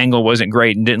where the angle wasn't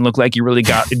great and didn't look like you really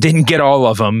didn't get all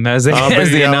of them, as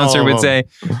the announcer would say.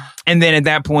 And then at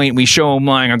that point, we show him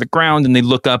lying on the ground, and they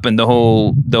look up, and the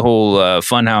whole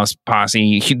Funhouse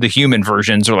posse, the human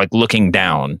versions, are like looking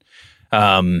down.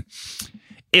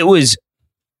 It was.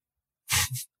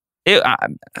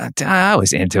 I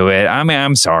was into it. I mean,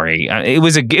 I'm sorry. It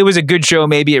was a good show.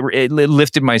 Maybe it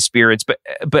lifted my spirits,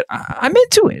 but I'm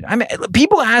into it. I mean,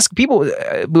 people were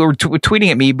tweeting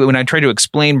at me, but when I tried to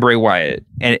explain Bray Wyatt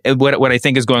and what I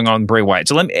think is going on with Bray Wyatt,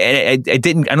 so I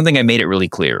don't think I made it really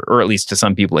clear, or at least to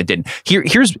some people I didn't.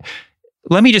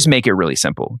 Let me just make it really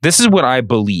simple. This is what I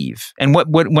believe, and what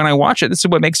when I watch it, this is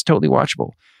what makes it totally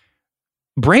watchable.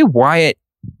 Bray Wyatt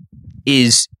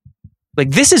is like,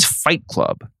 this is Fight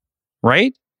Club.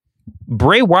 Right?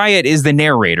 Bray Wyatt is the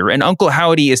narrator and Uncle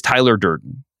Howdy is Tyler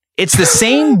Durden. It's the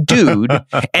same dude,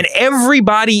 and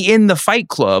everybody in the Fight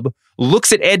Club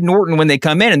looks at Ed Norton when they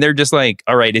come in and they're just like,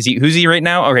 all right, who's he right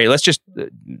now? Okay,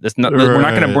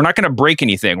 we're not gonna break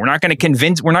anything. We're not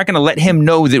gonna let him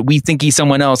know that we think he's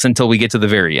someone else until we get to the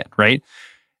very end, right?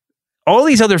 All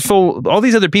these other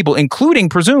people, including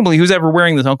presumably who's ever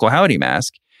wearing this Uncle Howdy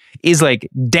mask, is like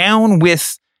down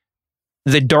with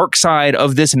the dark side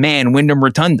of this man, Wyndham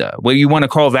Rotunda. What you want to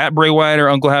call that, Bray Wyatt or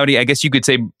Uncle Howdy? I guess you could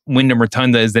say Wyndham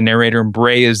Rotunda is the narrator and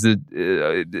Bray is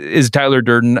Tyler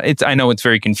Durden. I know it's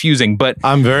very confusing, but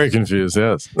I'm very confused.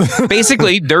 Yes,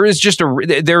 basically there is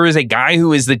a guy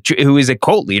who is a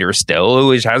cult leader still,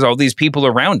 who has all these people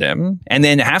around him, and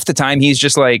then half the time he's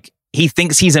just like, he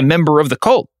thinks he's a member of the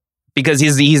cult because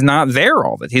he's not there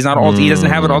all that. He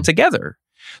doesn't have it all together.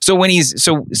 So when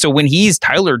he's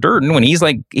Tyler Durden, when he's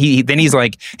like, he's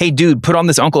like, hey dude, put on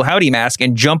this Uncle Howdy mask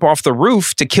and jump off the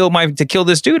roof to kill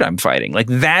this dude I'm fighting. Like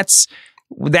that's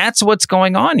what's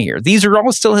going on here. These are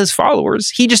all still his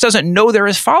followers. He just doesn't know they're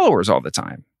his followers all the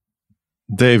time.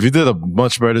 Dave, you did a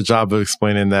much better job of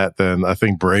explaining that than I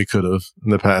think Bray could have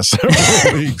in the past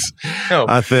several weeks. No.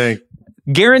 I think.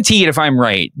 Guaranteed, if I'm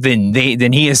right, then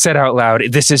he has said out loud,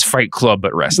 "This is Fight Club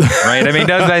but wrestling," right? I mean,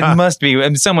 that must be. I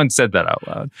mean, someone said that out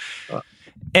loud.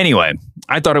 Anyway,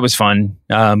 I thought it was fun,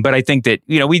 but I think that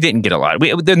we didn't get a lot.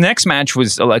 The next match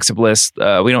was Alexa Bliss.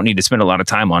 We don't need to spend a lot of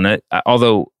time on it,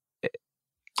 although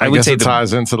I would say it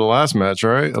ties into the last match,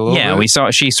 right? Yeah, we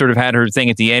saw she sort of had her thing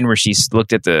at the end where she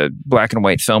looked at the black and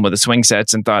white film of the swing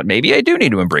sets and thought, maybe I do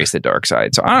need to embrace the dark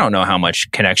side. So I don't know how much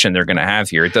connection they're going to have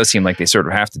here. It does seem like they sort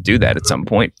of have to do that at some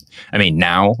point. I mean,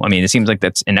 now, it seems like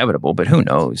that's inevitable, but who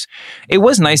knows? It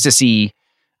was nice to see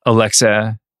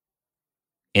Alexa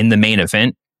in the main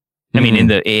event. I mean, not in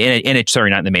the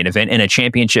main event, in a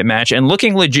championship match and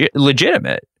looking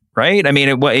legitimate. Right? I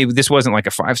mean, this wasn't like a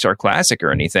 5-star classic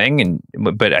or anything,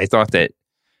 but I thought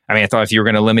if you were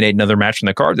going to eliminate another match from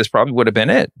the card, this probably would have been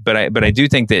it. But I do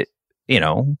think that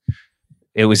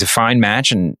it was a fine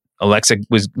match, and Alexa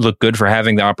looked good for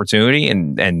having the opportunity,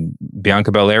 and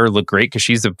Bianca Belair looked great because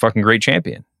she's a fucking great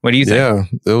champion. What do you think? Yeah,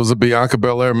 it was a Bianca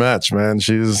Belair match, man.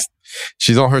 She's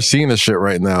on her Cena shit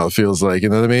right now. It feels like, you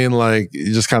know what I mean? Like,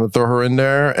 you just kind of throw her in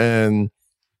there and.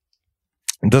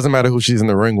 It doesn't matter who she's in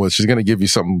the ring with. She's going to give you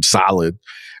something solid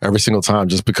every single time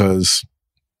just because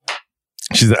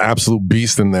she's an absolute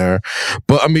beast in there.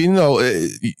 But, I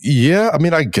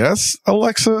guess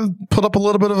Alexa put up a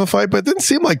little bit of a fight, but it didn't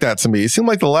seem like that to me. It seemed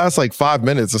like the last 5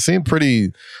 minutes, it seemed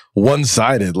pretty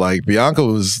one-sided. Like,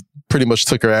 Bianca pretty much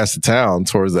took her ass to town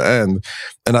towards the end.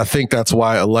 And I think that's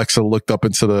why Alexa looked up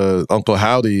into the Uncle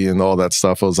Howdy and all that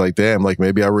stuff. I was like, damn,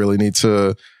 maybe I really need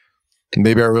to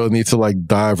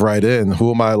dive right in.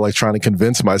 Who am I trying to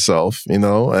convince myself,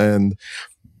 And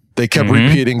they kept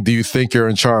repeating, do you think you're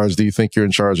in charge? Do you think you're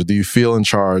in charge? Or do you feel in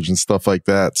charge? And stuff like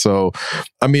that. So,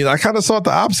 I kind of saw it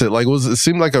the opposite. It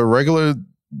seemed like a regular,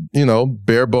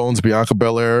 bare bones Bianca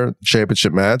Belair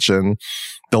championship match. And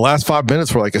the last 5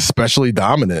 minutes were especially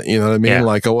dominant. You know what I mean?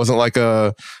 Yeah. It wasn't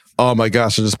oh my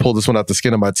gosh, I just pulled this one out the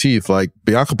skin of my teeth.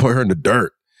 Bianca put her in the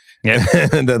dirt. Yeah.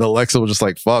 And then Alexa was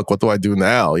just fuck, what do I do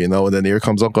now? And then here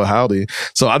comes Uncle Howdy.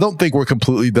 So I don't think we're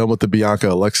completely done with the Bianca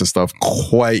Alexa stuff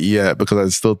quite yet, because I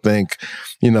still think,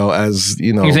 you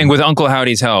think with Uncle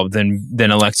Howdy's help, then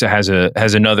Alexa has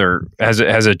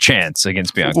a chance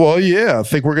against Bianca. Well, yeah, I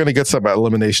think we're going to get some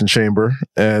Elimination Chamber,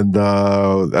 and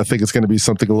I think it's going to be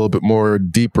something a little bit more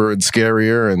deeper and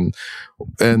scarier, and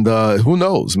who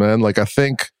knows, man? I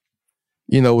think,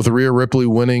 with Rhea Ripley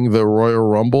winning the Royal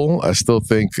Rumble, I still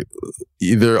think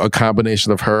either a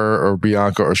combination of her or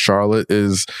Bianca or Charlotte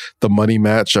is the money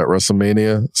match at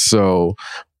WrestleMania. So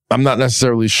I'm not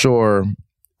necessarily sure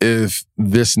if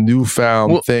this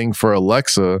newfound thing for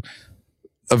Alexa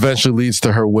eventually leads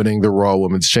to her winning the Raw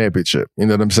Women's Championship. You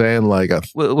know what I'm saying?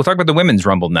 We'll talk about the Women's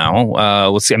Rumble now.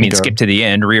 Let's skip to the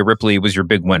end. Rhea Ripley was your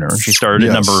big winner. She started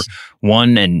at number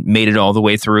 1 and made it all the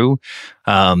way through.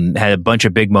 Had a bunch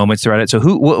of big moments throughout it. So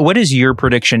what is your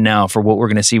prediction now for what we're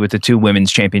going to see with the 2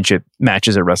 Women's Championship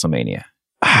matches at WrestleMania?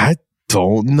 I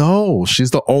don't know.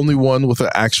 She's the only one with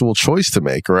an actual choice to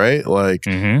make, right?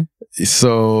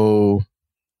 So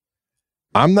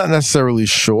I'm not necessarily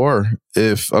sure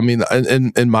if,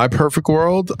 in my perfect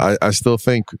world, I still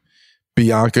think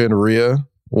Bianca and Rhea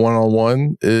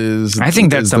one-on-one is. I think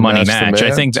that's the money match.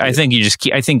 I think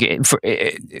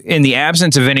in the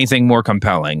absence of anything more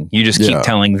compelling, you just keep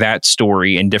telling that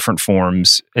story in different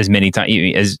forms as many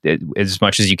times as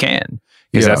much as you can.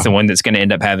 Because that's the one that's going to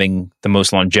end up having the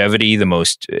most longevity, the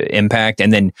most impact.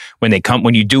 And then when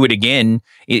you do it again,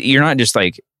 you're not just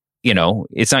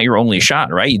it's not your only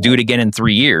shot, right? You do it again in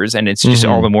 3 years, and it's just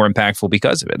all the more impactful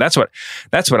because of it. That's what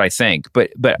I think. But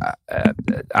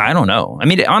I don't know.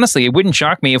 Honestly, it wouldn't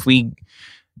shock me if we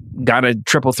got a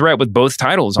triple threat with both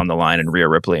titles on the line and Rhea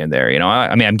Ripley in there.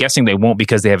 I'm guessing they won't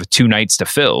because they have 2 nights to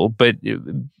fill. But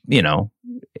if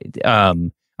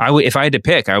I had to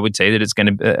pick, I would say that it's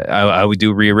going to. I would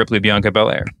do Rhea Ripley, Bianca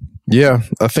Belair. Yeah,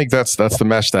 I think that's the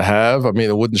match to have.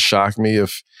 It wouldn't shock me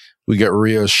if we get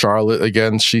Rhea Charlotte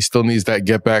again. She still needs that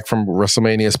get back from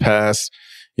WrestleMania's past.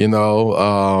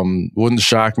 Wouldn't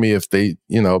shock me if they,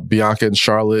 Bianca and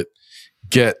Charlotte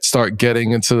start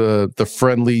getting into the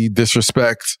friendly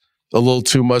disrespect a little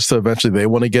too much, so eventually they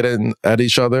want to get in at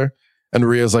each other. And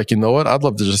Rhea's like, you know what? I'd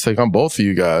love to just take on both of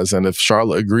you guys. And if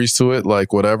Charlotte agrees to it,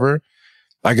 whatever,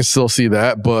 I can still see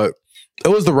that. But it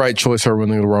was the right choice, her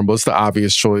winning the Rumble. It's the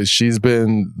obvious choice. She's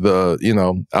been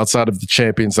outside of the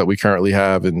champions that we currently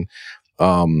have in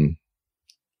Charlotte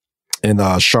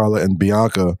and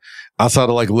Bianca, outside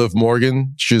of Liv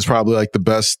Morgan, she was probably the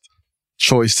best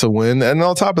choice to win. And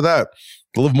on top of that,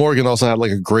 Liv Morgan also had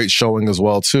like a great showing as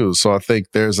well too. So I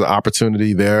think there's an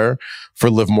opportunity there for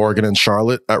Liv Morgan and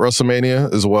Charlotte at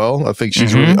WrestleMania as well. I think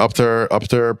she's really upped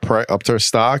her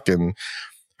stock, and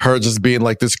her just being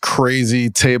like this crazy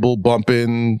table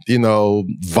bumping,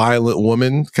 violent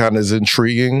woman kind of is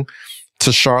intriguing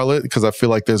to Charlotte, because I feel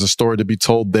like there's a story to be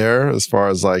told there as far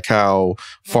as like how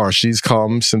far she's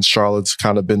come since Charlotte's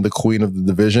kind of been the queen of the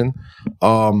division.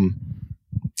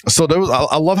 So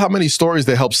I love how many stories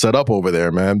they helped set up over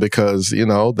there, man, because,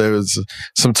 there's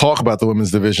some talk about the women's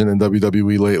division in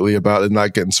WWE lately about it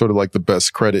not getting sort of like the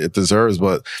best credit it deserves.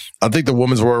 But I think the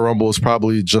women's Royal Rumble is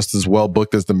probably just as well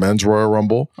booked as the men's Royal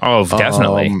Rumble. Oh,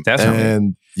 definitely.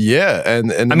 And yeah.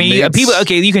 And I mean, people,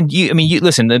 okay,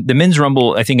 listen, the men's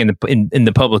Rumble, I think in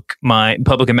the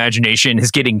public imagination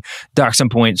is getting docked some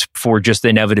points for just the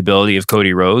inevitability of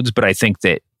Cody Rhodes. But I think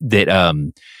that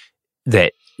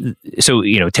so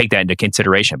take that into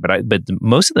consideration. But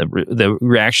most of the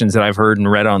reactions that I've heard and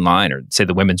read online are say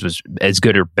the women's was as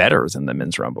good or better than the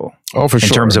men's Rumble. Oh, for sure.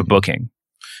 In terms of booking,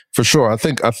 for sure. I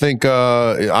think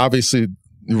obviously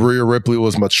Rhea Ripley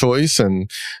was my choice,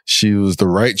 and she was the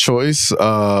right choice.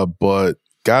 But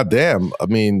goddamn, I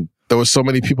mean, there were so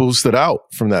many people who stood out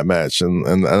from that match,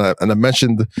 and I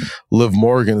mentioned Liv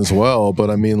Morgan as well.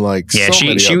 But I mean, like, yeah,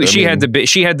 she had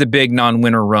the big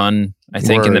non-winner run. I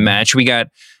think in the match we got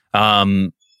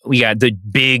the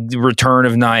big return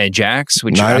of Nia Jax,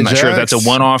 which I'm not sure if that's a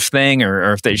one-off thing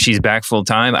or if she's back full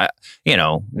time.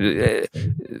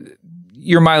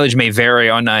 Your mileage may vary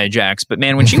on Nia Jax, but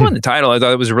man, when she won the title, I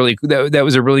thought it was really that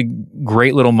was a really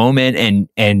great little moment,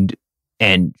 and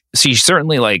she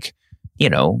certainly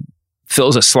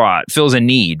fills a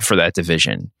need for that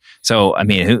division. So I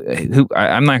mean,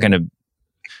 I'm not going to.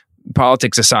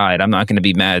 Politics aside, I'm not going to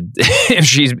be mad if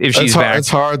she's back.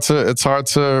 It's hard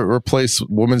to replace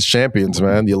women's champions,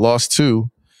 man. You lost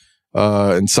two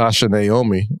in Sasha and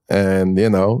Naomi, and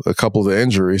a couple of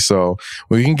injuries. So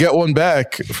we can get one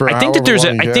back for. I think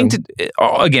that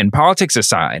again, politics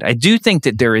aside, I do think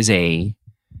that there is a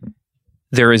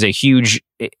huge.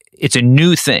 It's a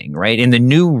new thing, right? In the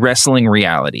new wrestling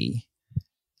reality.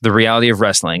 The reality of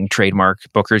wrestling, trademark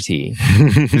Booker T.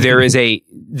 there is a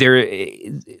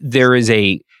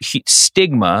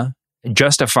stigma,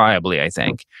 justifiably, I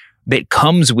think, that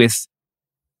comes with.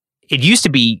 It used to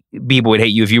be people would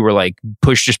hate you if you were like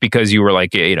pushed just because you were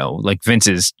like like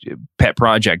Vince's pet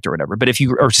project or whatever. But if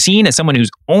you are seen as someone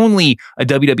who's only a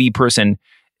WWE person,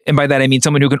 and by that I mean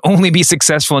someone who can only be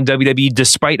successful in WWE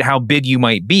despite how big you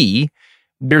might be.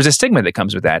 There's a stigma that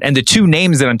comes with that. And the two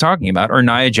names that I'm talking about are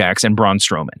Nia Jax and Braun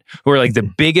Strowman, who are like the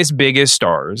biggest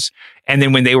stars. And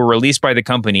then when they were released by the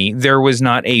company, there was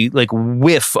not a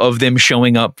whiff of them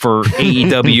showing up for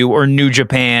AEW or New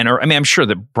Japan. Or, I mean, I'm sure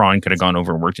that Braun could have gone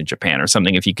over and worked in Japan or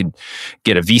something if he could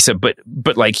get a visa. But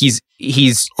like he's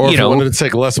or if he wanted to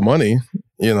take less money,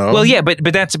 Well, yeah, but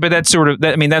that's sort of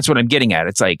that. I mean, that's what I'm getting at.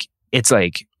 It's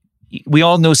like we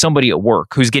all know somebody at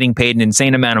work who's getting paid an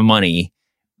insane amount of money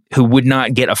who would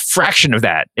not get a fraction of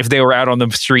that if they were out on the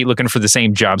street looking for the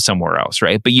same job somewhere else,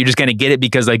 right? But you're just going to get it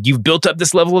because you've built up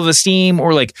this level of esteem,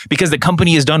 or because the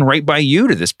company has done right by you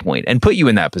to this point and put you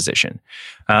in that position.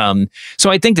 So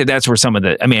I think that's where some of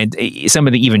the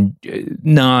even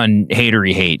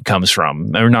non-hatery hate comes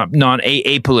from, or not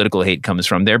apolitical hate comes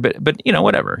from there. But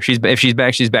whatever. If she's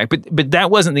back, she's back. But that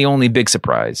wasn't the only big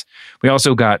surprise. We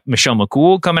also got Michelle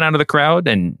McCool coming out of the crowd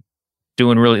and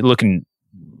looking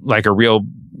like a real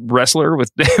wrestler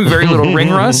with very little ring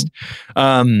rust.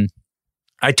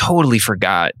 I totally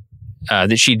forgot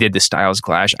that she did the Styles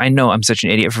Clash. I know I'm such an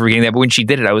idiot for forgetting that, but when she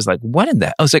did it, I was like, what in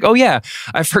that? I was like, oh yeah,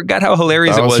 I forgot how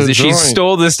hilarious it was that she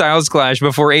stole the Styles Clash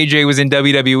before AJ was in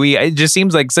WWE. It just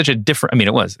seems like such a different,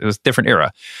 it was a different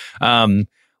era.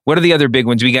 What are the other big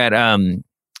ones? We got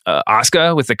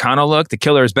Asuka with the Kano look. The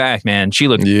Killer's back, man. She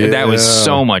looked, that was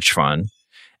so much fun.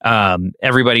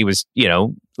 Everybody was,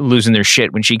 losing their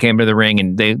shit when she came to the ring,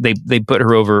 and they put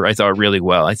her over, I thought, really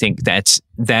well. I think that's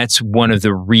one of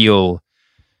the real,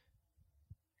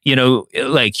 one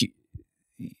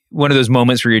of those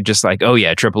moments where you're just like, oh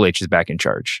yeah, Triple H is back in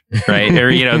charge, right?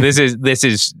 Or this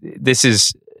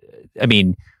is, I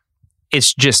mean,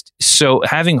 it's just so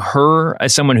having her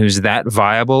as someone who's that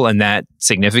viable and that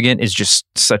significant is just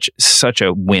such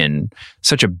a win,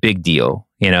 such a big deal,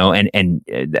 and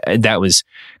that was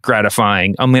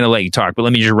gratifying. I'm going to let you talk, but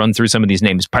let me just run through some of these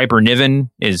names. Piper Niven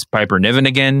is Piper Niven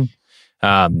again.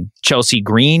 Chelsea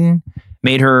Green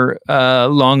made her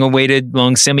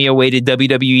long semi-awaited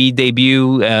WWE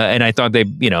debut, and I thought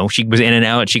she was in and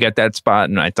out. She got that spot,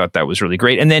 and I thought that was really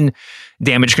great. And then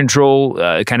Damage Control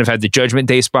kind of had the Judgment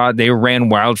Day spot. They ran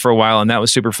wild for a while, and that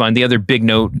was super fun. The other big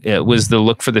note was the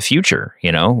look for the future.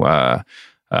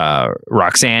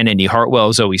 Roxanne, Indy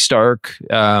Hartwell, Zoe Stark,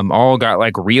 all got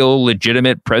like real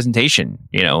legitimate presentation,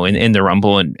 in the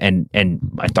Rumble, and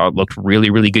I thought looked really,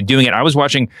 really good doing it. I was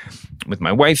watching with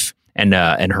my wife and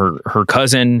her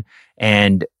cousin,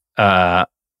 and I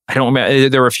don't remember.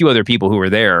 There were a few other people who were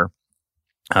there.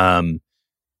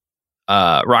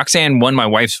 Roxanne won my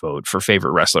wife's vote for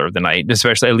favorite wrestler of the night,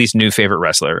 especially at least new favorite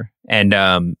wrestler,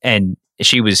 and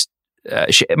she was.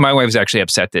 My wife was actually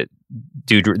upset that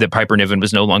Piper Niven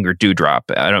was no longer Dewdrop.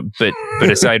 But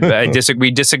aside,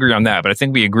 we disagree on that. But I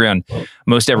think we agree on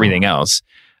most everything else.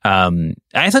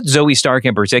 I thought Zoe Stark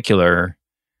in particular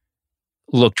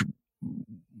looked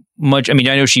much. I mean,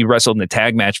 I know she wrestled in the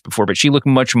tag match before, but she looked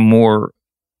much more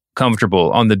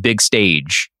comfortable on the big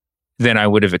stage than I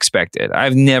would have expected. I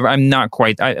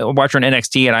watch her on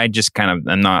NXT, and I just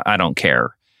I don't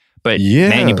care. But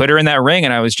man, you put her in that ring,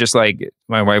 and I was just like,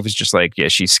 my wife was just like, yeah,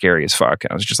 she's scary as fuck.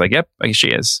 I was just like, yep, I guess she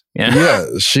is. Yeah,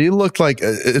 she looked like,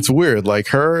 it's weird. Like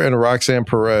her and Roxanne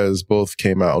Perez both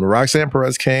came out. When Roxanne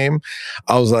Perez came,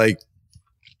 I was like,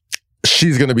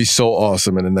 she's going to be so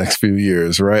awesome in the next few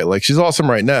years, right? Like she's awesome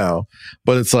right now,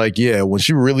 but it's like, yeah, when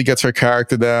she really gets her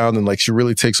character down and like she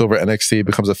really takes over NXT,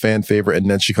 becomes a fan favorite,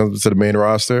 and then she comes into the main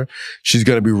roster, she's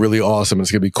going to be really awesome. And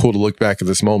it's going to be cool to look back at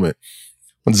this moment.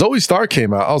 When Zoe Stark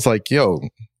came out, I was like, yo,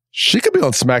 she could be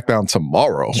on SmackDown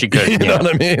tomorrow. She could, you know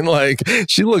what I mean? Like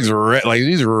she looks like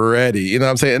she's ready. You know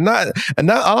what I'm saying?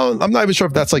 I'm not even sure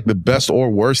if that's like the best or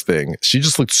worst thing. She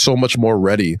just looked so much more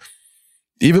ready,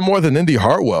 even more than Indy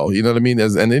Hartwell. You know what I mean?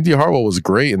 And Indy Hartwell was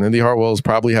great, and Indy Hartwell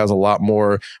probably has a lot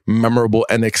more memorable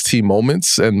NXT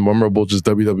moments and memorable just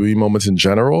WWE moments in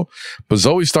general. But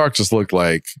Zoe Stark just looked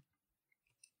like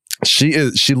she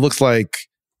looks like.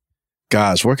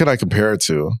 Gosh, what could I compare it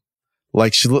to?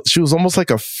 Like she was almost like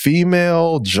a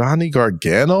female Johnny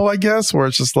Gargano, I guess, where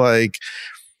it's just like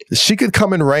she could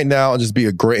come in right now and just be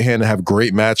a great hand and have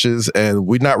great matches. And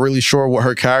we're not really sure what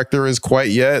her character is quite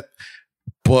yet,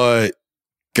 but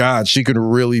God, she could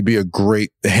really be a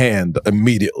great hand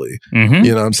immediately. Mm-hmm.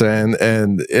 You know what I'm saying?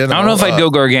 And I don't know if I'd go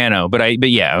Gargano, but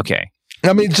yeah, okay.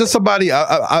 I mean, just somebody,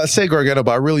 I say Gargano,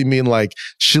 but I really mean like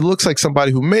she looks like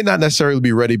somebody who may not necessarily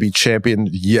be ready to be champion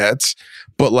yet,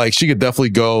 but like she could definitely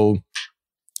go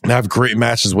and have great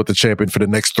matches with the champion for the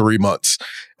next 3 months,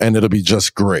 and it'll be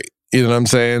just great. You know what I'm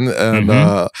saying?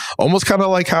 And almost kind of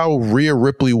like how Rhea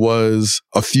Ripley was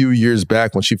a few years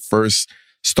back when she first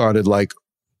started like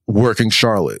working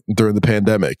Charlotte during the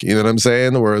pandemic. You know what I'm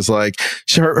saying? Whereas like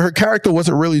her character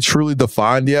wasn't really truly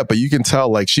defined yet, but you can tell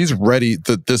like she's ready.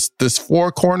 This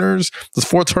four corners, this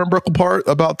four turnbuckle part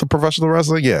about the professional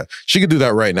wrestling. Yeah, she could do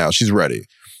that right now. She's ready.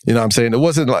 You know what I'm saying? It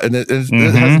wasn't like, and it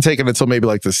hasn't taken until maybe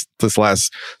like this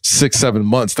last 6-7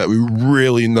 months that we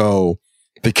really know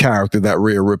the character that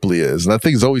Rhea Ripley is. And I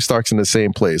think Zoe Stark's in the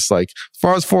same place. Like, as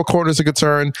far as four corners are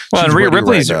concerned, well, and Rhea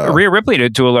Ripley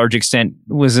to a large extent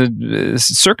was a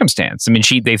circumstance. I mean,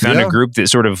 they found a group that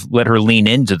sort of let her lean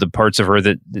into the parts of her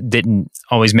that didn't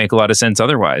always make a lot of sense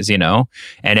otherwise, you know?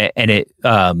 And it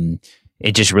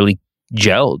just really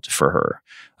gelled for her.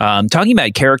 Talking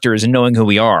about characters and knowing who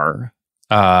we are,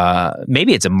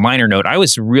 maybe it's a minor note. I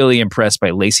was really impressed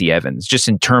by Lacey Evans, just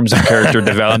in terms of character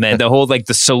development. The whole like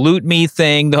the salute me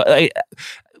thing.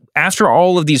 After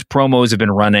all of these promos have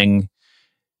been running,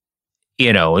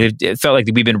 you know, it felt like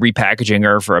we've been repackaging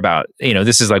her for about, you know,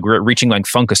 this is like we're reaching like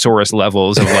Funkasaurus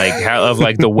levels of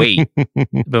like the weight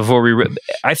before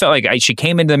I felt like she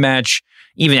came into the match,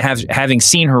 even having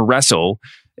seen her wrestle.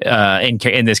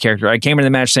 In this character, I came into the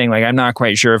match saying like I'm not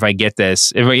quite sure if I get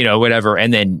this, you know, whatever.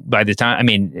 And then by the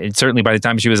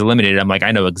time she was eliminated, I'm like,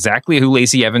 I know exactly who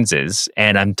Lacey Evans is,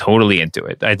 and I'm totally into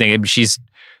it. I think she's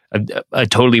a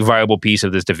totally viable piece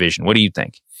of this division. What do you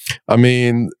think? I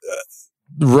mean,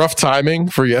 rough timing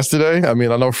for yesterday. I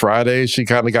mean, I know Friday she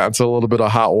kind of got into a little bit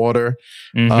of hot water,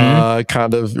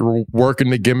 kind of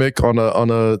working the gimmick on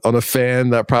a fan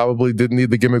that probably didn't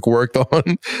need the gimmick worked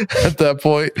on at that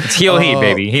point. It's heel heat,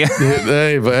 baby.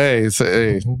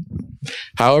 Hey,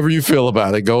 however you feel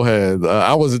about it, go ahead.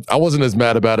 I wasn't as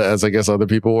mad about it as I guess other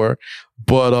people were,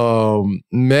 but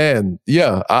man,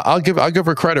 yeah, I'll give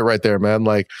her credit right there, man.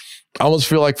 Like, I almost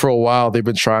feel like for a while they've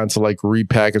been trying to like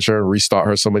repackage her and restart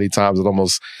her so many times it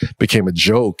almost became a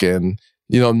joke. And,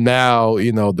 you know, now,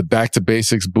 you know, the back to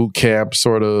basics boot camp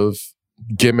sort of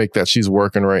gimmick that she's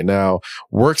working right now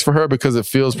works for her because it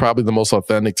feels probably the most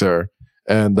authentic to her.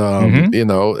 And, you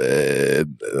know,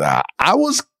 I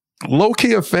was low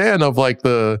key a fan of like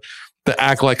the the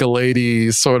act like a lady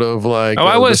sort of like.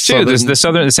 I was too. The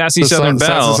sassy Southern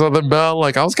Belle. Sassy Southern Belle.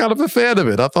 Like I was kind of a fan of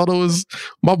it. I thought it was.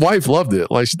 My wife loved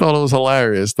it. Like she thought it was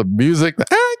hilarious. The music, the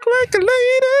act like a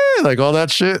lady, like all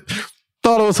that shit.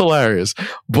 Thought it was hilarious.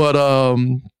 But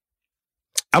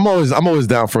I'm always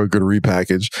down for a good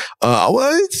repackage.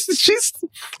 Well,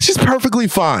 she's perfectly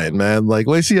fine, man. Like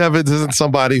Lacey Evans isn't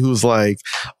somebody who's like,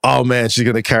 oh man, she's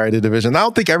gonna carry the division. I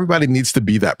don't think everybody needs to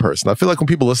be that person. I feel like when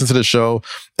people listen to the show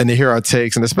and they hear our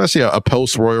takes, and especially a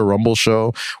post Royal Rumble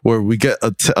show where we get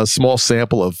a small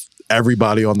sample of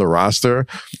everybody on the roster,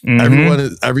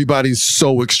 everybody's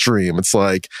so extreme. It's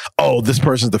like, oh, this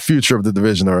person's the future of the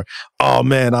division, or oh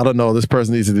man, I don't know, this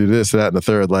person needs to do this, that, and the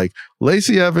third. Like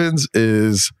Lacey Evans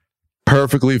is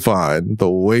perfectly fine the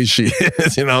way she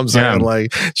is. You know what I'm saying? Yeah.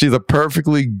 Like she's a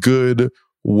perfectly good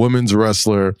women's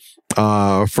wrestler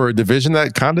for a division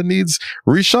that kind of needs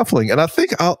reshuffling. And I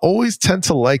think I'll always tend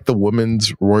to like the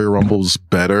women's Royal Rumbles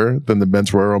better than the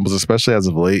men's Royal Rumbles, especially as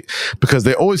of late, because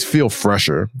they always feel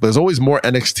fresher. There's always more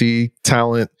NXT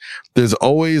talent. There's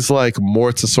always like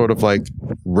more to sort of like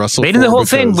wrestle. They did the whole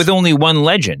thing with only one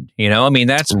legend. You know, I mean,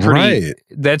 that's pretty, right.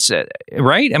 That's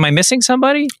right. Am I missing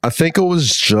somebody? I think it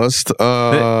was just,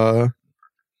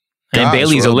 and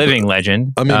Bailey's a living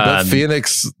legend. I mean, Beth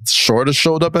Phoenix sort of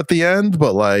showed up at the end,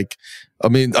 but like, I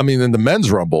mean, in the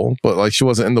men's Rumble, but like she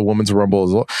wasn't in the women's Rumble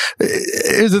as well.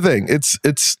 Here's the thing: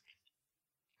 it's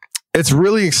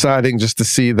really exciting just to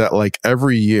see that like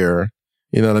every year,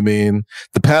 you know what I mean.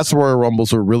 The past Royal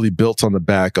Rumbles were really built on the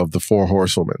back of the 4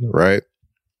 horsewomen, right?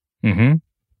 Mm-hmm.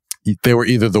 They were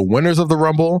either the winners of the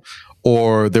Rumble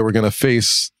or they were going to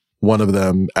face one of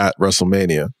them at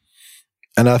WrestleMania.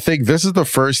 And I think this is the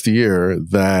first year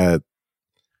that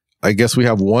I guess we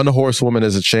have one horsewoman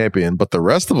as a champion, but the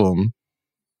rest of them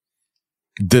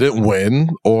didn't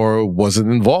win or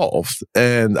wasn't involved.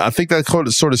 And I think that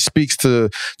sort of speaks to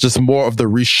just more of the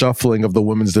reshuffling of the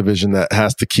women's division that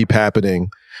has to keep happening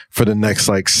for the next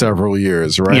like several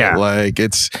years, right? Yeah. Like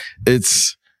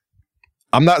it's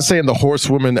I'm not saying the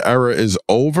horsewoman era is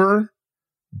over,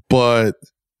 but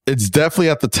it's definitely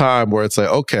at the time where it's like,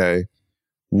 okay,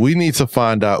 we need to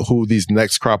find out who these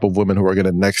next crop of women who are going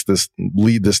to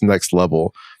lead this next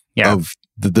level of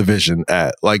the division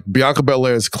at. Like Bianca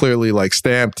Belair is clearly like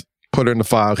stamped, put her in the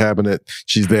file cabinet.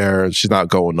 She's there. She's not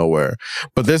going nowhere.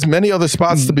 But there's many other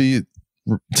spots to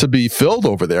be filled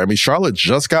over there. I mean, Charlotte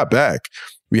just got back.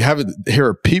 We haven't heard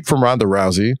a peep from Ronda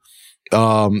Rousey.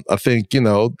 I think, you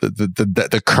know,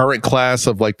 the current class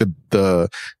of like the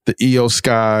Io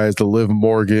Skys, the Liv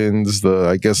Morgans,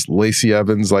 I guess Lacey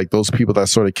Evans, like those people that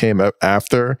sort of came up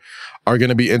after are going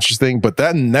to be interesting, but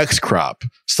that next crop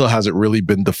still hasn't really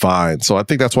been defined. So I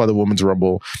think that's why the Women's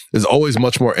Rumble is always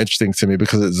much more interesting to me,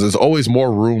 because there's always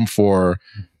more room for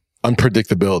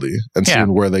unpredictability and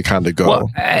seeing where they kind of go.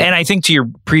 Well, and I think to your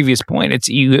previous point, it's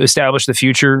you establish the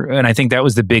future, and I think that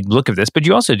was the big look of this. But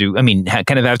you also do, I mean,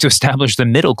 kind of have to establish the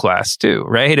middle class too,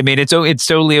 right? I mean, it's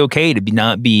totally okay to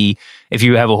not be, if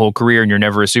you have a whole career and you're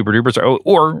never a super duper star,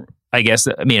 or I guess,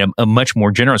 I mean, a much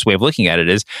more generous way of looking at it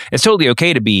is it's totally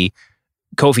okay to be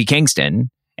Kofi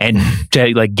Kingston and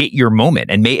to like get your moment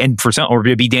and for some, or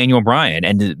to be Daniel Bryan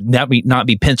and not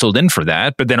be penciled in for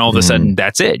that, but then all of a sudden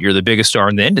that's it. You're the biggest star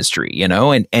in the industry, you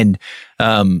know, and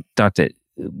thought that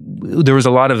there was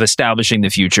a lot of establishing the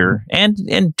future and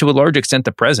to a large extent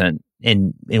the present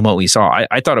in what we saw.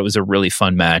 I thought it was a really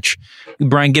fun match.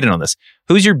 Brian, get in on this.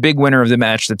 Who's your big winner of the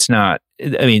match that's not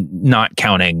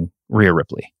counting Rhea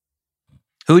Ripley?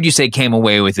 Who would you say came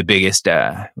away with the biggest,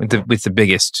 with the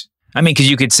biggest? I mean, because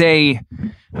you could say,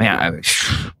 I would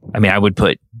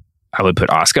put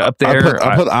Asuka up there.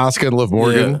 I put Asuka and Liv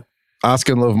Morgan. Yeah.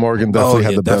 Asuka and Liv Morgan definitely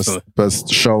had the best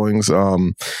showings.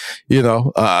 You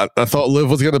know, I thought Liv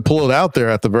was going to pull it out there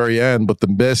at the very end, but the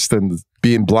mist and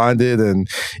being blinded, and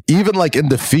even like in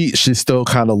defeat, she still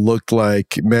kind of looked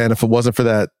like, man, if it wasn't for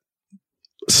that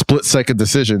split-second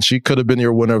decision, she could have been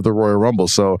your winner of the Royal Rumble.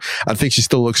 So I think she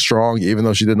still looks strong, even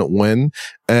though she didn't win.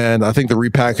 And I think the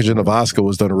repackaging of Asuka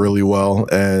was done really well.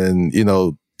 And, you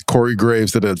know, Corey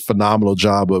Graves did a phenomenal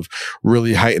job of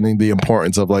really heightening the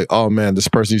importance of like, oh man, this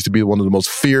person used to be one of the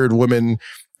most feared women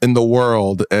in the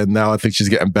world, and now I think she's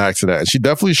getting back to that. And she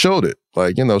definitely showed it.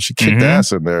 Like, you know, she kicked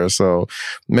ass in there. So,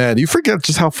 man, you forget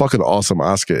just how fucking awesome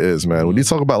Asuka is, man. When you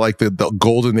talk about like the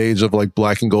golden age of like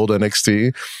black and gold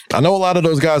NXT, I know a lot of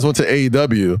those guys went to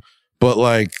AEW, but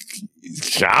like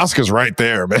Asuka's right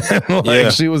there, man.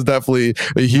 She was definitely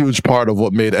a huge part of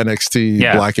what made NXT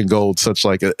black and gold such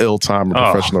like an ill time in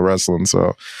professional wrestling.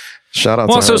 So Shout out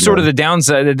well, to her. also sort of man. the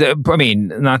downside, I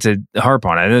mean, not to harp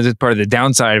on it, part of the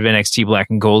downside of NXT Black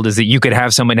and Gold is that you could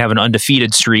have someone have an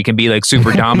undefeated streak and be like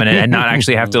super dominant and not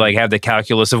actually have to like have the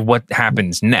calculus of what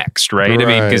happens next, right? I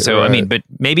mean, because I mean, but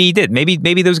maybe he did.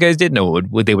 Maybe those guys did know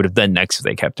what they would have done next if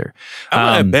they kept her. I'm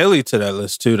gonna add Bailey to that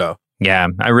list too, though. Yeah,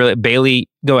 Bailey,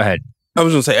 go ahead. I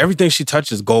was gonna say everything she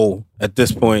touches gold at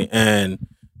this point, and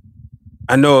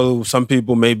I know some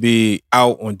people may be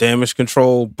out on Damage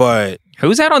Control, but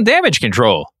who's out on Damage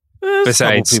Control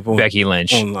besides Becky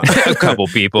Lynch? A couple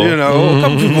people, a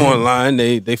couple people online.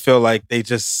 They feel like they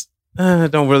just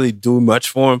don't really do much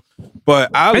for them.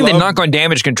 But I think the knock on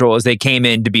Damage Control is they came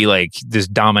in to be like this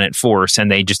dominant force,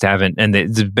 and they just haven't. And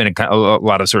there's been a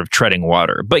lot of sort of treading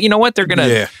water. But you know what? They're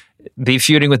gonna be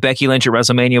feuding with Becky Lynch at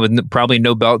WrestleMania with probably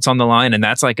no belts on the line, and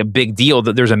that's like a big deal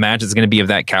that there's a match that's going to be of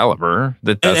that caliber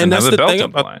that doesn't have a belt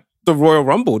on the line. The Royal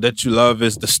Rumble that you love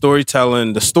is the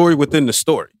storytelling, the story within the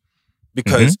story,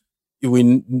 because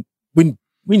we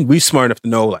smart enough to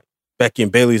know like Becky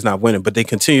and Bailey's not winning, but they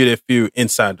continue their feud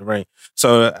inside the ring.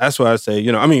 So that's why I say,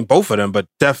 I mean, both of them, but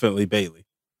definitely Bailey.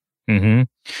 Who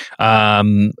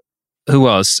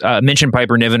else? Mentioned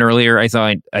Piper Niven earlier. I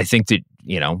think that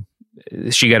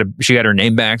she got her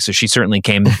name back, so she certainly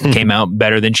came out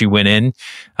better than she went in.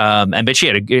 But she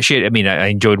had a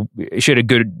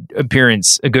good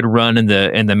appearance, a good run in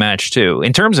the match too.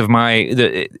 In terms of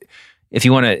if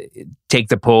you want to take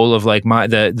the poll of like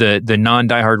the non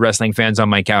diehard wrestling fans on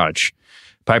my couch,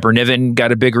 Piper Niven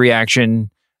got a big reaction.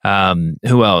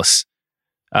 Who else?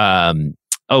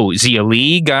 Zia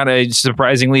Lee got a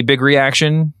surprisingly big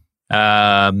reaction.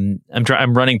 I'm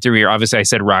running through here. Obviously, I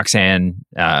said Roxanne.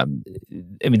 I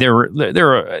mean, there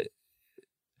were.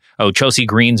 Chelsea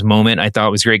Green's moment I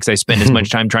thought was great because I spent as much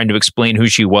time trying to explain who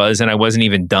she was, and I wasn't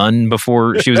even done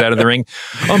before she was out of the ring.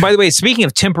 Oh, and by the way, speaking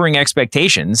of tempering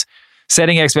expectations,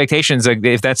 setting expectations,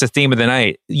 if that's a theme of the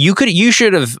night, you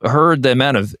should have heard the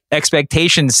amount of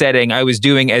expectation setting I was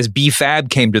doing as B-Fab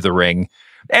came to the ring.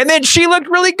 And then she looked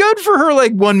really good for her,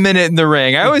 like 1 minute in the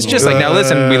ring. I was just like, now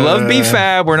listen, we love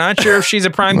B-Fab. We're not sure if she's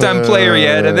a primetime player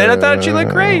yet. And then I thought she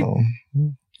looked great.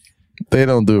 They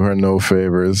don't do her no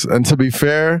favors. And to be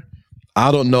fair,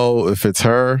 I don't know if it's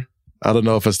her. I don't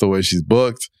know if it's the way she's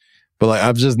booked. But like,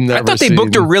 I've just never. I thought they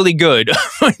booked her really good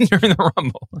during the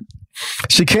Rumble.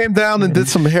 She came down and did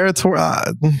some hair tour.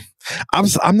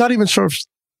 I'm not even sure if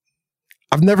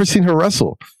I've never seen her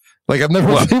wrestle. Like I've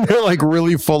never seen her like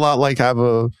really full out like have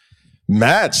a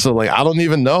match. So like I don't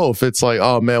even know if it's like,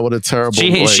 oh man, what a terrible.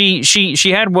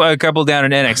 She had a couple down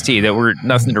in NXT that were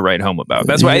nothing to write home about.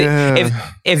 That's why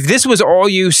if this was all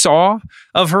you saw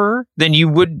of her, then you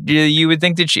would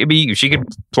think that she could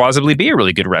plausibly be a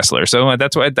really good wrestler. So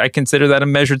that's why I consider that a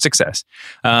measured success.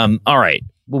 All right,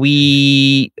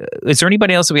 is there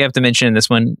anybody else that we have to mention in this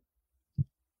one?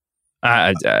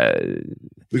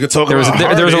 We could talk there was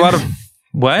a lot of.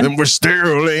 What? And we're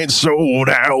still ain't sold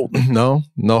out. No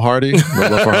Hardy. No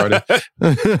love for Hardy.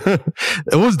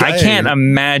 It was. I can't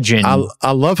imagine.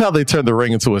 I love how they turned the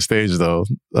ring into a stage, though.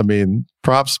 I mean,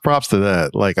 props to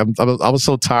that. Like I was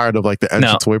so tired of like the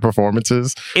entranceway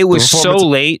performances. It was so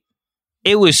late.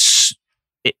 It was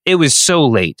so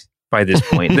late by this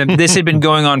point. This had been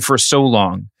going on for so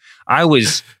long. I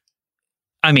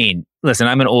mean, listen,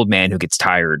 I'm an old man who gets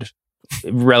tired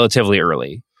relatively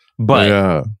early, but.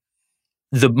 Yeah.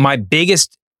 My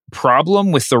biggest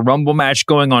problem with the Rumble match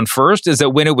going on first is that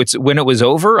when it was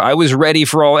over, I was ready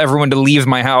for everyone to leave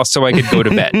my house so I could go to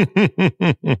bed.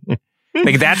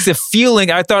 Like that's the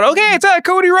feeling. I thought, okay, it's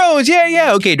Cody Rhodes.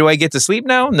 Yeah. Okay, do I get to sleep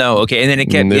now? No. Okay, and then it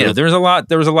kept. There was a lot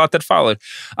that followed.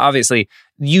 Obviously,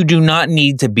 you do not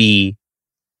need to be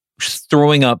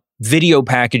throwing up video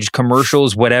package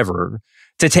commercials, whatever,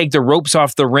 to take the ropes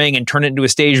off the ring and turn it into a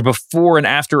stage before and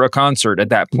after a concert at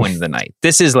that point of the night.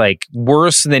 This is like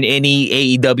worse than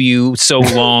any AEW so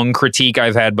long critique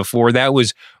I've had before. That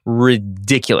was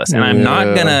ridiculous. And I'm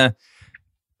not gonna,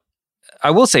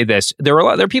 I will say this. There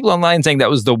are people online saying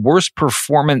that was the worst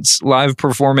live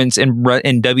performance in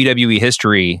WWE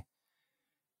history,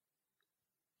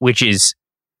 which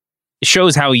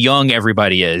shows how young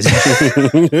everybody is.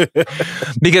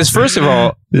 Because first of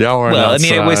all,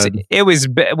 it was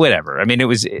whatever. I mean,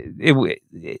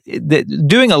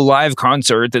 doing a live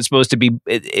concert that's supposed to be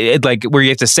like where you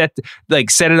have to set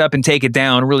it up and take it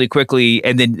down really quickly,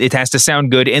 and then it has to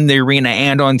sound good in the arena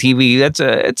and on TV.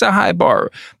 It's a high bar.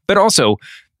 But also,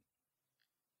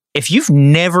 if you've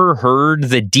never heard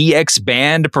the DX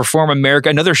Band perform America,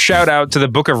 another shout out to the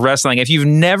Book of Wrestling. If you've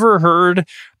never heard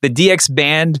the DX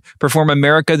Band perform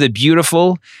America the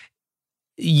Beautiful,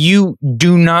 you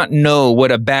do not know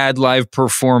what a bad live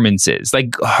performance is.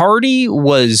 Like Hardy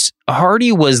was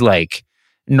like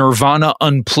Nirvana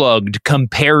unplugged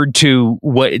compared to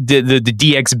what the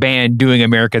DX band doing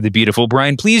America the Beautiful.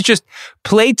 Brian, please just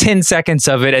play 10 seconds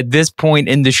of it at this point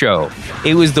in the show.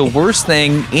 It was the worst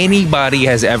thing anybody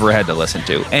has ever had to listen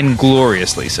to, and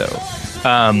gloriously so.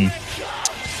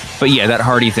 But yeah, that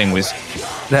Hardy thing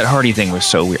was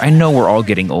so weird. I know we're all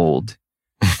getting old.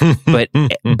 but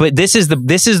this is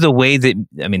the way that,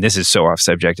 I mean, this is so off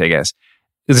subject, I guess.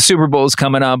 The Super Bowl is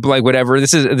coming up, like whatever. The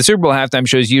Super Bowl halftime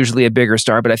show is usually a bigger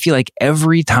star, but I feel like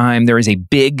every time there is a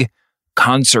big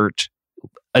concert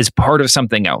as part of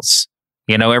something else,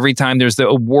 you know, every time there's the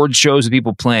award shows with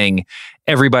people playing,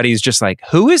 everybody's just like,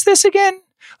 who is this again?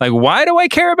 Like, why do I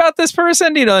care about this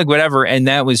person? You know, like whatever. And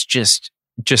that was just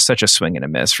such a swing and a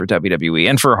miss for WWE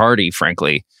and for Hardy,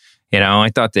 frankly. You know, I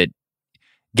thought that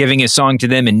giving a song to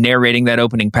them and narrating that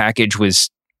opening package was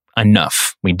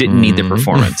enough. We didn't need the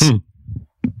performance.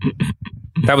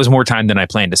 That was more time than I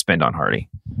planned to spend on Hardy.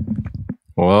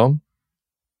 Well,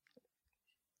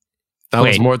 that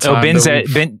was more time.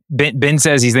 Ben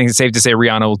says he thinks it's safe to say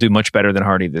Rihanna will do much better than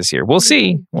Hardy this year. We'll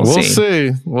see. We'll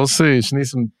see. She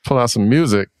needs to pull out some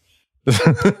music.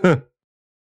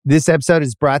 This episode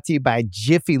is brought to you by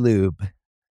Jiffy Lube.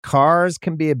 Cars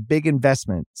can be a big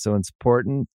investment, so it's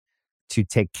important to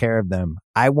take care of them.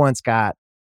 I once got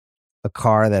a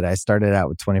car that I started out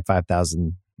with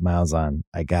 25,000 miles on.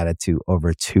 I got it to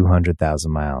over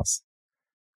 200,000 miles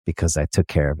because I took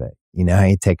care of it. You know how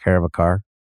you take care of a car?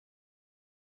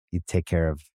 You take care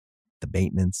of the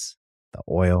maintenance, the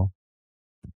oil,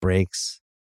 the brakes,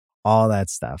 all that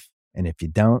stuff. And if you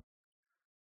don't,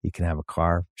 you can have a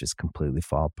car just completely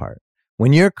fall apart.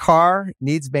 When your car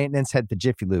needs maintenance, head to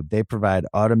Jiffy Lube. They provide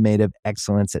automotive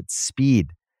excellence at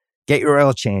speed. Get your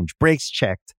oil change, brakes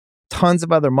checked, tons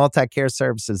of other multi-care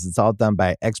services. It's all done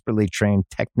by expertly trained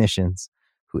technicians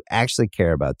who actually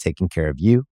care about taking care of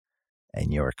you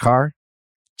and your car.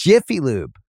 Jiffy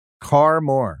Lube, car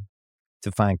more.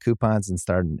 To find coupons and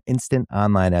start an instant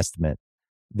online estimate,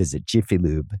 visit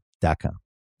jiffylube.com.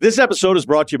 This episode is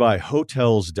brought to you by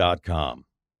Hotels.com.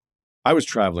 I was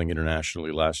traveling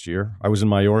internationally last year. I was in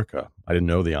Mallorca. I didn't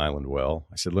know the island well.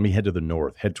 I said, let me head to the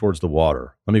north, head towards the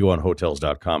water. Let me go on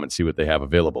Hotels.com and see what they have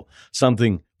available.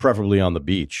 Something preferably on the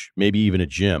beach, maybe even a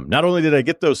gym. Not only did I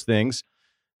get those things,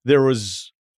 there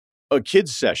was a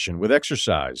kids session with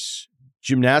exercise,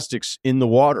 gymnastics in the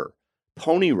water,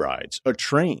 pony rides, a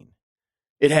train.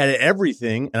 It had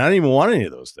everything, and I didn't even want any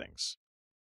of those things.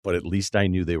 But at least I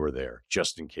knew they were there,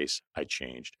 just in case I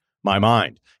changed my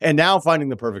mind. And now finding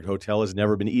the perfect hotel has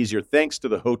never been easier thanks to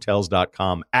the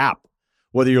Hotels.com app.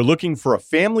 Whether you're looking for a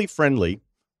family-friendly,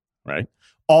 right,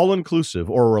 all-inclusive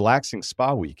or a relaxing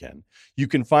spa weekend, you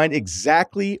can find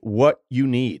exactly what you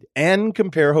need and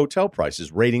compare hotel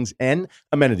prices, ratings, and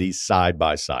amenities side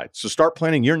by side. So start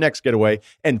planning your next getaway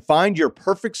and find your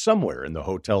perfect somewhere in the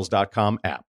Hotels.com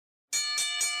app.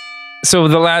 So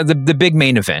the big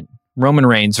main event, Roman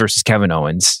Reigns versus Kevin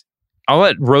Owens. I'll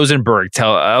let Rosenberg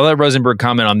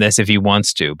comment on this if he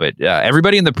wants to, but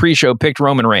everybody in the pre-show picked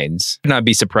Roman Reigns. Not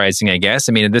be surprising, I guess.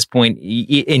 I mean, at this point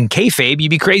in kayfabe, you'd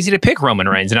be crazy to pick Roman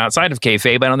Reigns, and outside of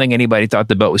kayfabe, I don't think anybody thought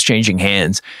the belt was changing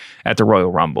hands at the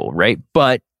Royal Rumble, right?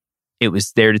 But it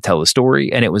was there to tell the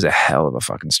story, and it was a hell of a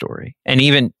fucking story. And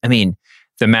even, I mean,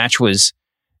 the match was,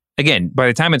 again, by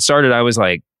the time it started, I was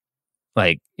like,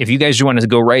 if you guys wanted to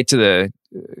go right to the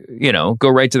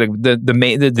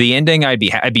ending, I'd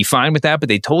be fine with that. But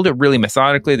they told it really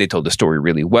methodically. They told the story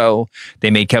really well.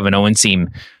 They made Kevin Owens seem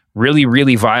really,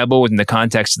 really viable within the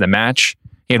context of the match.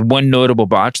 He had one notable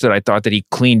botch that I thought that he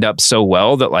cleaned up so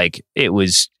well that like it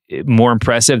was more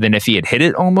impressive than if he had hit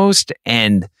it almost.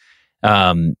 And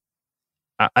I mean,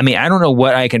 I don't know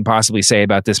what I can possibly say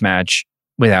about this match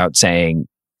without saying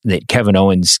that Kevin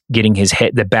Owens getting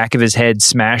the back of his head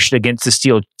smashed against the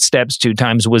steel steps 2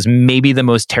 times was maybe the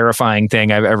most terrifying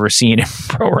thing I've ever seen in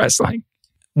pro wrestling.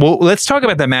 Well, let's talk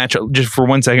about that match just for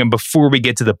 1 second before we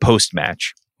get to the post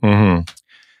match.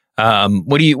 Mm-hmm.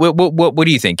 What do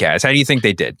you think, Kaz? How do you think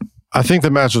they did? I think the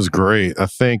match was great. I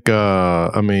think,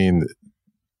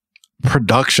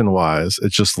 production wise,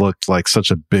 it just looked like such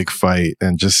a big fight,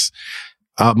 and just,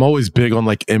 I'm always big on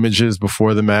like images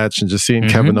before the match, and just seeing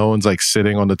Kevin Owens like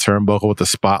sitting on the turnbuckle with the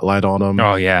spotlight on him.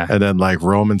 Oh yeah. And then like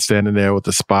Roman standing there with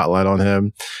the spotlight on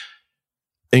him.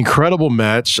 Incredible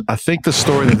match. I think the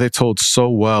story that they told so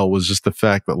well was just the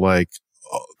fact that like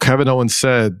Kevin Owens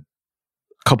said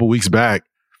a couple weeks back,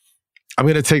 I'm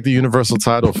going to take the Universal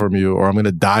title from you, or I'm going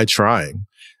to die trying.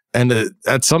 And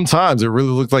at some times it really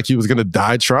looked like he was going to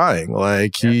die trying.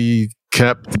 Like he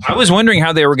kept. I was wondering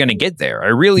how they were going to get there. I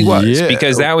really was,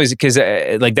 because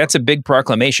that's a big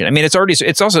proclamation. I mean,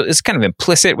 it's kind of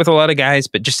implicit with a lot of guys,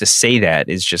 but just to say that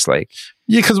is just like,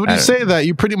 because when you say that,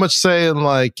 you're pretty much saying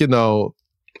like,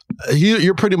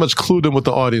 you're pretty much clued in with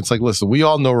the audience. Like, listen, we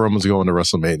all know Roman's going to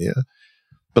WrestleMania,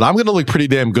 but I'm going to look pretty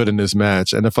damn good in this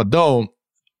match, and if I don't,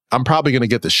 I'm probably going to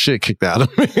get the shit kicked out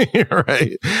of me,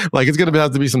 right? Like, it's going to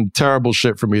have to be some terrible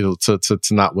shit for me to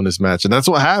not win this match. And that's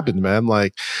what happened, man.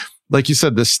 Like you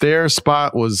said, the stair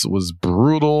spot was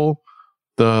brutal.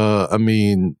 All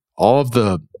of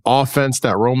the offense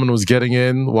that Roman was getting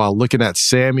in while looking at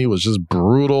Sammy was just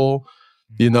brutal.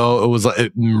 It was like,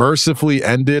 it mercifully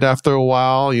ended after a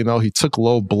while. He took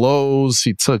low blows.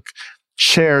 He took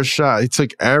chair shot. He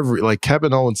took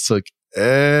Kevin Owens took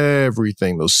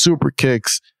everything. Those super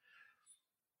kicks.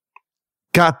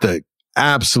 Got the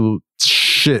absolute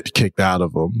shit kicked out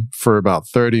of him for about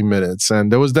 30 minutes. And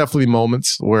there was definitely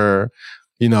moments where,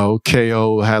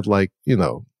 KO had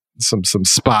some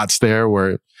spots there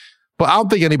but I don't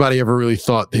think anybody ever really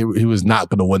thought he was not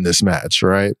going to win this match,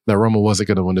 right? That Roman wasn't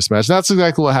going to win this match. That's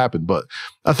exactly what happened. But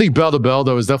I think bell to bell,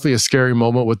 there was definitely a scary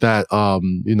moment with that,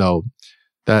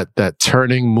 that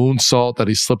turning moonsault that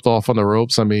he slipped off on the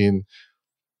ropes. I mean,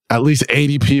 at least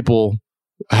 80 people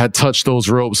had touched those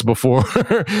ropes before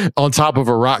on top of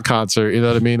a rock concert. You know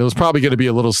what I mean? It was probably going to be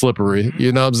a little slippery.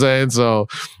 You know what I'm saying? So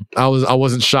I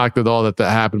wasn't shocked at all that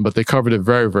happened, but they covered it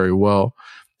very, very well.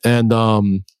 And,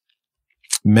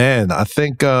 man, I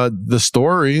think the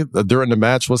story during the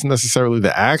match wasn't necessarily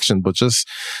the action, but just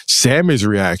Sammy's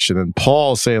reaction and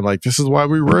Paul saying like, "This is why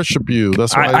we worship you."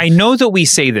 That's why I know that we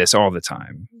say this all the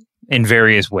time in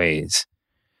various ways,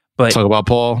 but talk about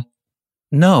Paul.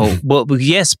 No, well,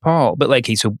 yes, Paul, but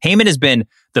so Heyman has been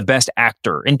the best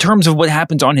actor in terms of what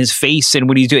happens on his face and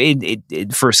what he's doing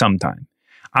for some time.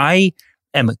 I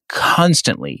am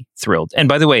constantly thrilled. And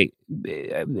by the way,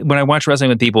 when I watch wrestling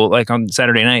with people like on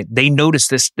Saturday night, they notice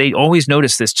this. They always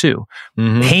notice this too.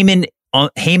 Mm-hmm.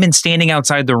 Heyman standing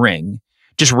outside the ring,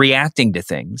 just reacting to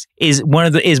things is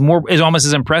almost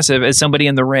as impressive as somebody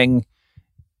in the ring.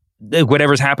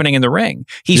 Whatever's happening in the ring,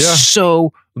 he's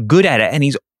so good at it, and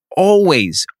he's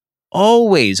always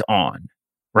on.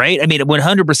 Right? I mean,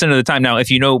 100% of the time. Now, if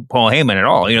you know Paul Heyman at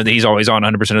all, that he's always on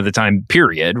 100% of the time,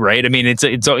 period. Right? I mean,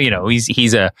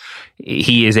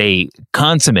 he is a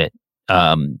consummate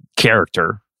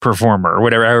character performer, or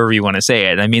whatever, however you want to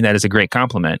say it. I mean, that is a great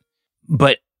compliment.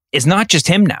 But it's not just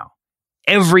him now.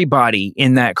 Everybody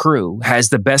in that crew has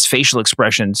the best facial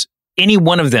expressions. Any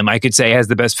one of them, I could say, has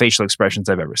the best facial expressions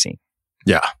I've ever seen.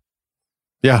 Yeah.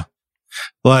 Yeah.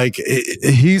 Like,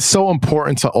 he's so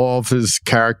important to all of his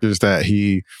characters that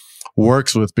he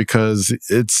works with, because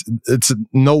it's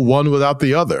no one without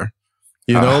the other.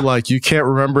 Like, you can't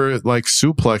remember like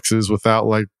suplexes without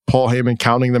like Paul Heyman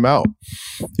counting them out.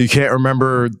 You can't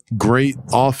remember great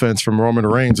offense from Roman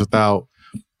Reigns without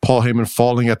Paul Heyman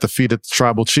falling at the feet of the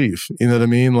tribal chief. You know what I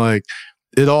mean? Like,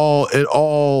 it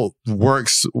all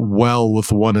works well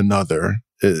with one another.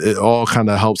 It all kind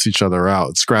of helps each other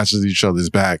out. It scratches each other's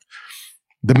back.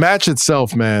 The match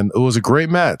itself, man, it was a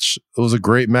great match. It was a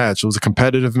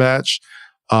competitive match.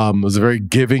 It was a very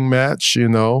giving match,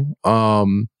 And I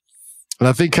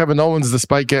think Kevin Owens,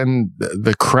 despite getting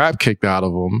the crap kicked out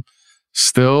of him,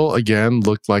 still, again,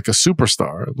 looked like a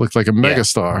superstar, looked like a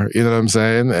megastar. You know what I'm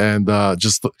saying? And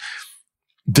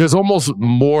there's almost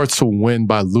more to win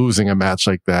by losing a match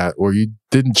like that, where you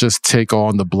didn't just take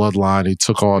on the bloodline. You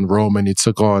took on Roman. You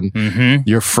took on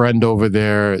your friend over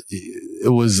there.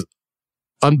 It was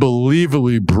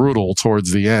unbelievably brutal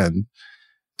towards the end,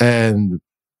 and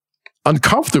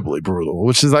uncomfortably brutal,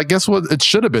 which is, I guess, what it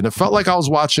should have been. It felt like I was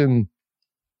watching,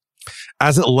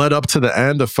 as it led up to the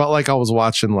end, it felt like I was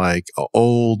watching like an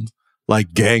old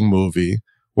like gang movie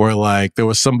where like there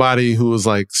was somebody who was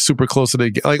like super close to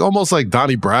the, like almost like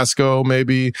Donnie Brasco,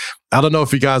 maybe. I don't know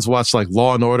if you guys watch like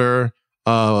Law and Order,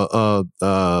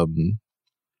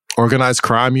 Organized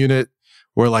Crime Unit,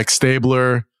 where like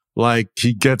Stabler, like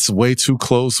he gets way too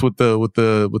close with the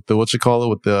what you call it,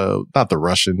 with the, not the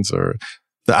Russians or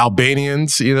the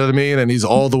Albanians, you know what I mean? And he's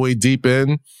all the way deep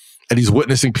in, and he's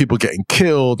witnessing people getting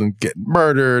killed and getting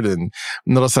murdered and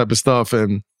all that type of stuff.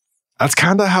 And that's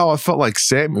kind of how I felt like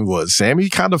Sammy was. Sammy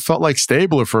kind of felt like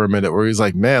Stabler for a minute, where he's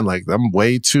like, man, like I'm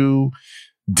way too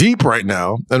deep right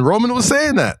now. And Roman was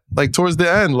saying that like towards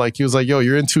the end, like he was like, yo,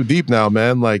 you're in too deep now,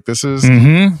 man. Like this is,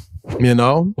 and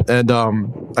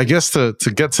I guess to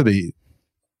get to the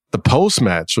post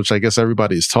match, which I guess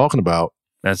everybody is talking about.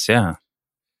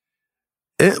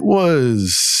 It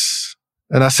was,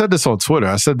 and I said this on Twitter,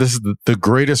 I said this is the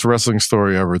greatest wrestling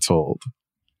story ever told.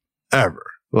 Ever.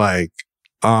 Like,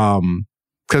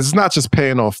 Because it's not just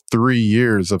paying off 3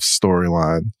 years of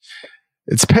storyline.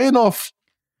 It's paying off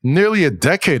nearly a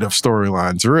decade of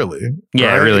storylines, really. Yeah,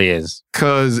 right? it really is.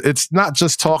 Because it's not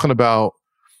just talking about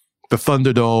the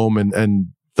Thunderdome and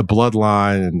the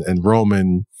bloodline and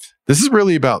Roman. This is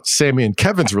really about Sami and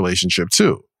Kevin's relationship,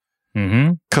 too.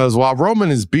 Because while Roman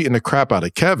is beating the crap out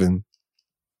of Kevin,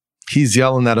 he's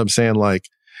yelling at him saying, like,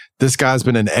 this guy's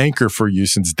been an anchor for you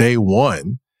since day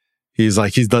one. He's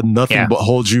like, he's done nothing but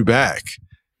hold you back,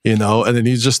 you know? And then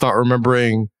you just start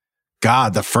remembering,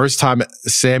 God, the first time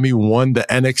Sami won the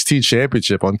NXT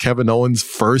championship on Kevin Owens'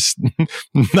 first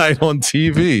night on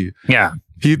TV. Yeah.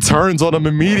 He turns on him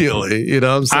immediately. You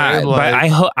know what I'm saying?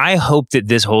 But I hope that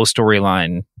this whole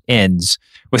storyline ends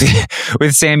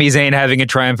with Sami Zayn having a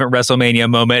triumphant WrestleMania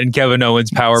moment and Kevin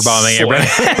Owens powerbombing it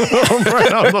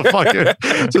right on the fucking,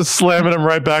 just slamming him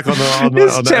right back on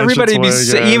the everybody be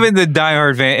even the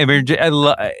diehard fan. I mean,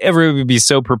 everybody would be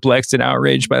so perplexed and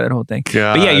outraged by that whole thing.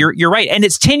 God. But yeah, you're right, and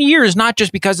it's 10 years not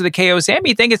just because of the KO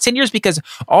Sami thing. It's 10 years because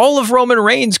all of Roman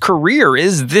Reigns' career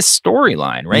is this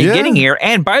storyline, right? Yeah. Getting here,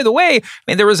 and by the way, I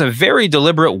mean there was a very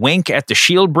deliberate wink at the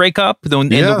Shield breakup when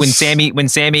Sami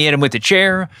hit him with the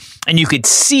chair, and you could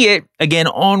see it again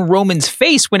on Roman's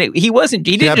face when he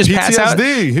didn't just pass out.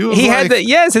 He had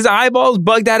his eyeballs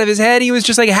bugged out of his head. He was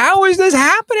just like, how is this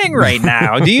happening right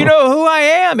now? Do you know who I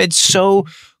am? It's so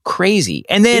crazy.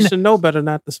 And then you should know better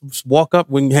not to walk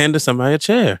up when you hand somebody a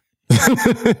chair.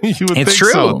 It's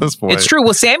true. So at this point. It's true.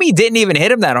 Well, Sami didn't even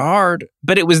hit him that hard,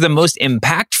 but it was the most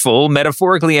impactful,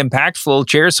 metaphorically impactful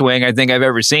chair swing I think I've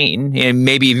ever seen. And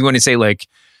maybe if you want to say like,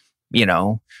 you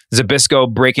know,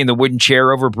 Zbyszko breaking the wooden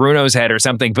chair over Bruno's head or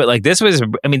something. But like this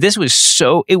was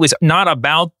so, it was not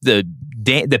about the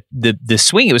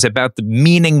swing. It was about the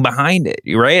meaning behind it,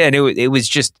 right? And it was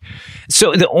just,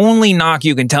 so the only knock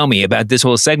you can tell me about this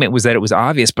whole segment was that it was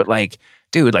obvious, but like,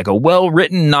 dude, like a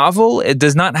well-written novel, it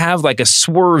does not have like a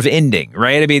swerve ending,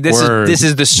 right? I mean, this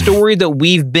is the story that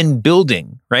we've been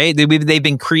building, right? They've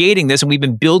been creating this and we've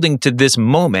been building to this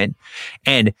moment.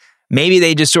 And maybe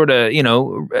they just sort of,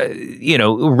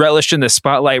 relished in the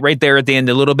spotlight right there at the end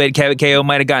a little bit. KO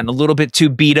might have gotten a little bit too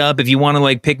beat up. If you want to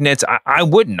like pick nits, I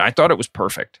wouldn't. I thought it was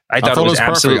perfect. I thought it was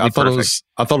absolutely perfect.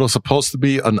 I thought it was supposed to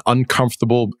be an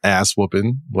uncomfortable ass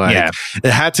whooping. Like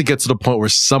it had to get to the point where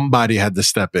somebody had to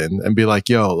step in and be like,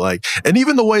 yo, like, and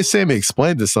even the way Sami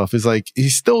explained this stuff is like,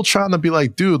 he's still trying to be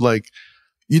like, dude, like,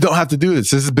 you don't have to do this.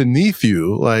 This is beneath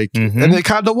you. Like, and it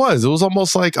kind of was. It was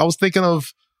almost like I was thinking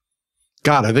of,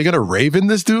 God, are they going to Raven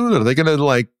this dude? Are they going to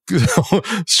like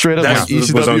straight up like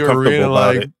ECW arena,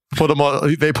 like put him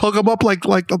on? They plug him up like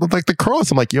the cross.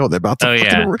 I'm like, yo, they're about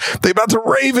to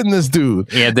Raven this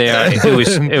dude. Yeah, they are.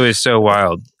 It was so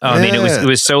wild. I mean, it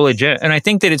was so legit, and I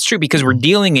think that it's true because we're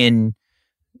dealing in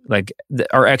like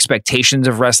our expectations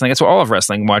of wrestling. That's what all of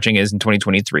wrestling watching is in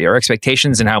 2023. Our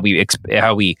expectations and how we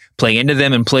play into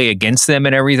them and play against them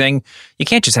and everything. You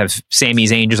can't just have Sami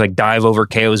Zayn just like dive over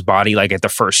KO's body like at the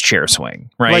first chair swing,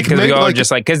 right? Because we all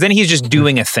just like, because then he's just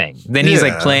doing a thing. Then he's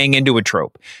like playing into a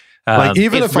trope. Like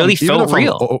even it if really felt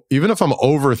real. Even if I'm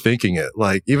overthinking it,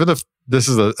 like even if this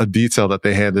is a detail that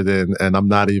they handed in and I'm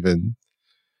overthinking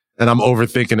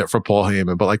it for Paul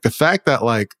Heyman, but like the fact that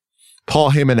like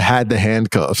Paul Heyman had the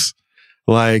handcuffs,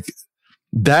 like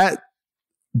that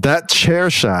chair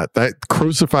shot, that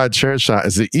crucified chair shot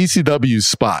is the ECW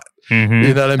spot. Mm-hmm.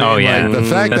 You know what I mean? Oh, yeah. Like the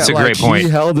fact That's that a great like point. he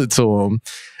held it to him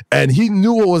and he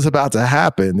knew what was about to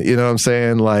happen. You know what I'm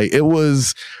saying? Like it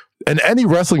was, and any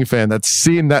wrestling fan that's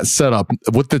seen that setup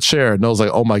with the chair knows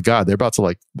like, oh my God, they're about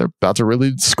to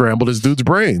really scramble this dude's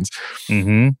brains.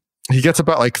 Mm-hmm. He gets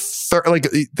about like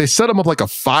they set him up like a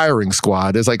firing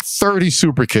squad. There's like 30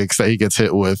 super kicks that he gets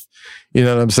hit with. You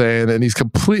know what I'm saying? And he's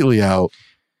completely out.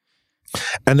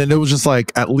 And then it was just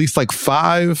like at least like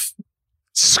 5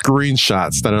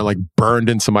 screenshots that are like burned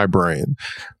into my brain.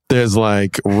 There's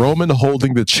like Roman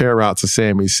holding the chair out to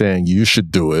Sami saying, you should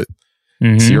do it.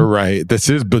 Mm-hmm. So you're right. This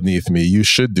is beneath me. You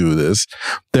should do this.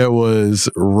 There was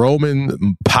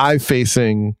Roman pie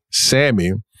facing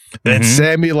Sami. And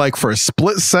Sami, like for a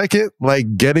split second,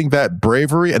 like getting that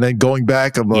bravery and then going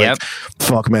back. I'm like,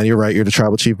 fuck, man, you're right. You're the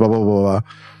tribal chief, blah, blah, blah, blah.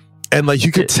 And like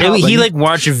you could tell. He like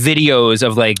watched videos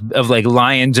of like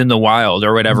lions in the wild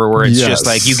or whatever, where it's just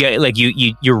like you get like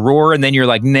you roar and then you're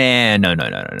like, nah, no.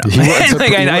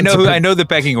 Like I know the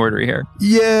pecking order here.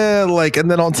 Yeah, like, and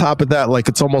then on top of that, like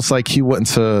it's almost like he went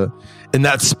into, in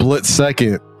that split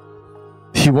second,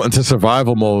 he went into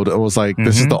survival mode and was like,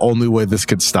 this is the only way this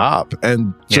could stop.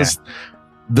 And just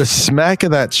the smack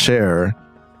of that chair,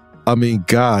 I mean,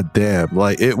 god damn,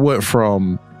 like it went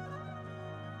from,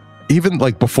 even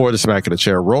like before the smack of the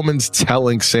chair, Roman's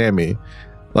telling Sami,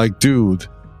 like, dude,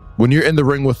 when you're in the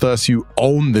ring with us, you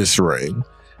own this ring.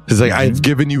 He's like, I've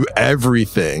given you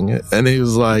everything. And he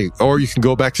was like, or you can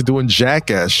go back to doing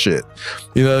jackass shit.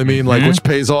 You know what I mean? Like, which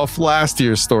pays off last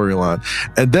year's storyline.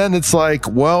 And then it's like,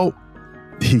 well,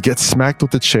 he gets smacked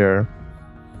with the chair.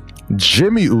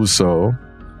 Jimmy Uso,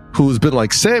 who's been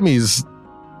like Sammy's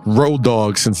road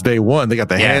dog since day one. They got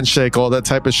the handshake, all that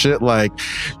type of shit. Like,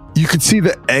 you could see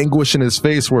the anguish in his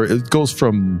face where it goes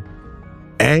from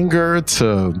anger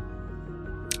to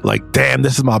like, damn,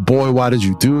 this is my boy. Why did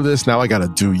you do this? Now I got to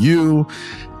do you.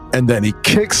 And then he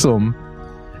kicks him.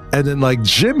 And then like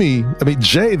Jay,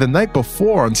 the night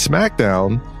before on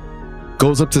SmackDown,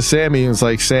 goes up to Sammy and is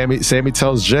like, Sammy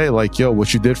tells Jay, like, yo,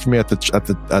 what you did for me at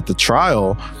the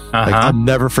trial, like, I'll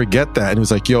never forget that. And he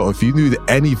was like, yo, if you need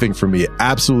anything from me,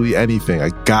 absolutely anything, I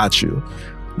got you.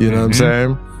 You know what I'm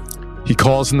saying? He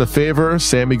calls in the favor.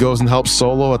 Sammy goes and helps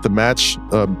Solo at the match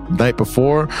night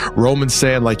before. Roman's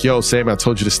saying like, yo, Sammy, I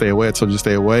told you to stay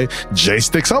away. Jay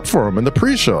sticks up for him in the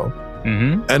pre-show.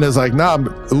 And it's like, nah,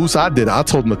 Uso, I did it. I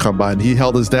told him to come by and he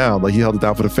held us down. Like, he held it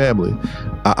down for the family.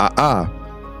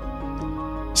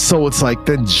 So it's like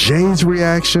then Jay's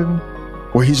reaction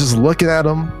where he's just looking at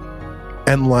him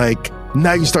and like,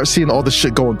 now you start seeing all the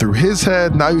shit going through his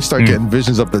head. Now you start getting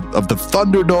visions of the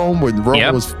Thunderdome where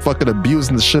Roman was fucking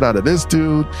abusing the shit out of this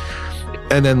dude.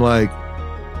 And then like,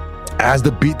 as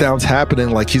the beatdown's happening,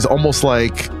 like he's almost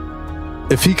like,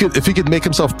 if he could make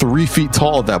himself 3 feet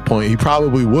tall at that point, he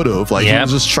probably would have. Like he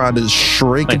was just trying to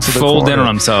shrink like into the fold corner. in on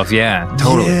himself. Yeah,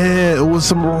 totally. Yeah, it was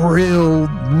some real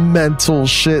mental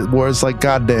shit where it's like,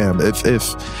 goddamn,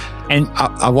 and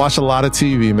I watch a lot of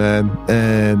TV, man,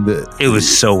 and it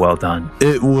was so well done.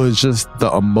 It was just the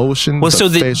emotions,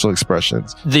 the facial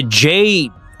expressions. The Jay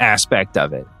aspect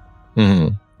of it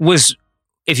was,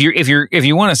 if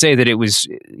you want to say that it was,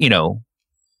 you know,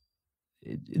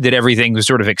 that everything was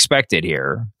sort of expected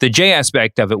here, the Jay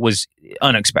aspect of it was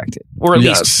unexpected, or at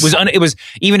least it was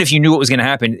even if you knew what was going to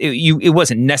happen, it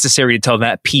wasn't necessary to tell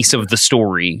that piece of the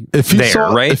story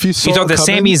right? If you thought the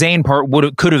Sami Zayn part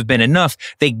could have been enough,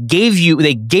 they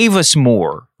gave us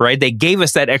more, right? They gave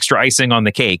us that extra icing on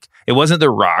the cake. It wasn't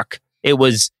The Rock, it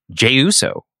was Jey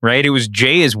Uso, right? It was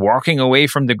Jay is walking away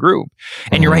from the group,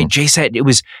 and you're right. Jay said it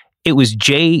was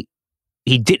Jay.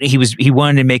 He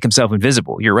wanted to make himself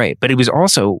invisible. You're right. But it was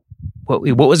also what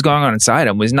was going on inside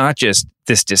him was not just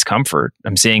this discomfort.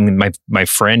 I'm seeing my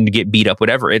friend get beat up,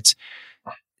 whatever. It's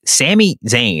Sami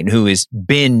Zayn, who has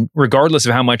been, regardless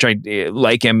of how much I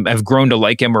like him, have grown to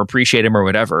like him or appreciate him or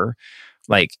whatever.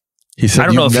 Like, he said, I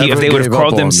don't know if they would have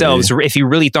called themselves, or if he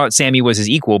really thought Sami was his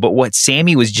equal, but what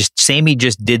Sami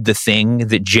just did the thing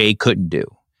that Jay couldn't do.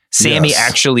 Sami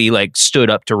actually like stood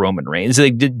up to Roman Reigns.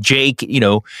 Like, did Jake, you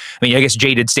know, I mean, I guess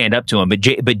Jay did stand up to him, but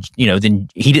you know, then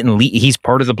he didn't lead, he's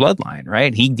part of the bloodline,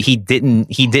 right? He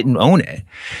didn't own it.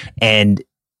 And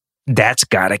that's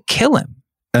gotta kill him.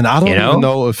 And I don't even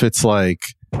know if it's like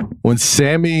when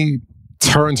Sami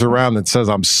turns around and says,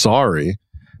 I'm sorry,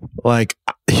 like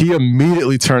he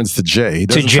immediately turns to Jay. He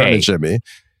doesn't turn to Jimmy.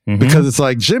 Because it's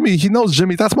like, Jimmy, he knows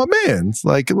Jimmy, that's my man. It's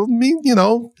like, me, you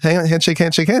know, handshake.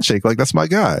 Like, that's my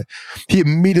guy. He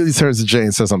immediately turns to Jay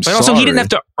and says, I'm sorry. But also, he didn't have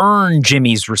to earn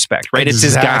Jimmy's respect, right?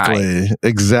 Exactly, it's his guy.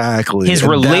 Exactly. His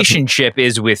relationship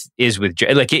is with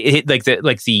Jay. Like,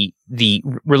 the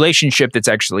relationship that's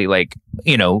actually like,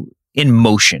 you know, in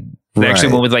motion.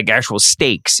 Actually, one with like actual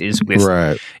stakes is with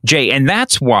Jay. And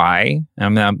that's why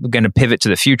I'm going to pivot to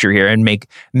the future here and make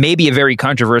maybe a very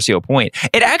controversial point.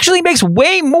 It actually makes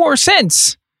way more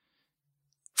sense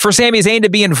for Sami Zayn to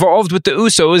be involved with the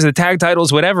Usos, the tag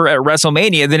titles, whatever, at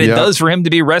WrestleMania than it does for him to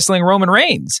be wrestling Roman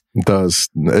Reigns. It does.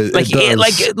 It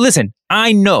does. Listen,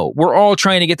 I know we're all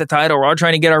trying to get the title. We're all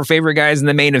trying to get our favorite guys in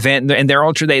the main event, and they're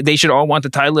all they should all want the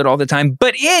title at all the time.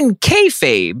 But in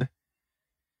kayfabe,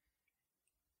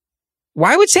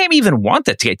 why would Sam even want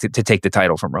to take the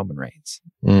title from Roman Reigns?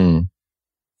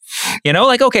 You know,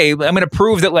 like, okay, I'm going to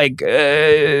prove that like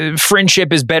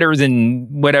friendship is better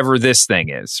than whatever this thing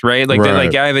is, right? Like,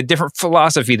 like I have a different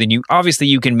philosophy than you. Obviously,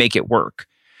 you can make it work,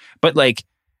 but like,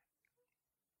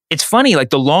 it's funny. Like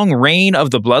the long reign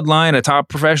of the bloodline atop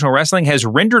professional wrestling has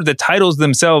rendered the titles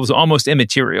themselves almost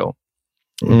immaterial.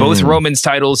 Both Roman's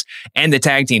titles and the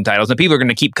tag team titles. And people are going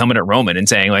to keep coming at Roman and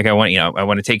saying like, I want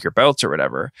to take your belts or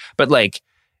whatever. But like,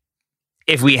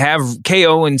 if we have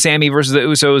KO and Sami versus the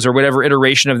Usos or whatever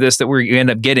iteration of this that we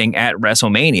end up getting at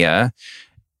WrestleMania,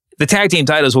 the tag team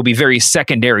titles will be very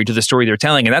secondary to the story they're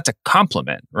telling. And that's a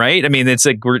compliment, right? I mean, it's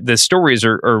like the stories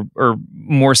are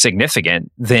more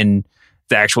significant than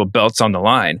the actual belts on the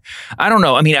line. I don't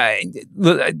know. I mean,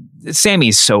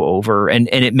 Sammy's so over, and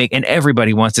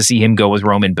everybody wants to see him go with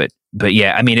Roman, but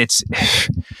yeah, I mean, it's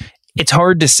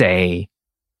hard to say.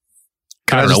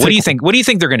 I don't know. What do you think? What do you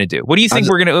think they're going to do? What do you think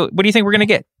we're going to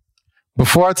get?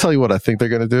 Before I tell you what I think they're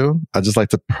going to do, I just like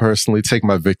to personally take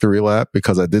my victory lap,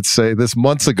 because I did say this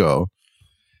months ago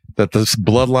that this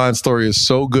bloodline story is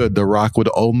so good, The Rock would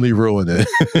only ruin it.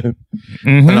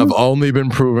 And I've only been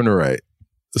proven right.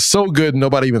 So good,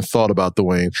 nobody even thought about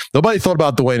Dwayne. Nobody thought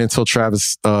about Dwayne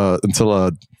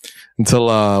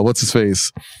until what's his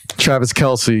face? Travis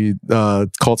Kelce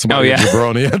called somebody a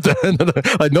jabroni at the end of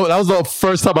no, that was the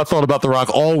first time I thought about The Rock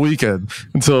all weekend,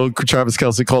 until Travis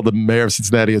Kelce called the mayor of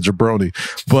Cincinnati a jabroni.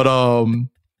 But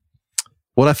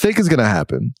what I think is going to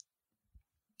happen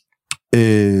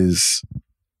is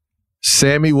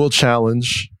Sammy will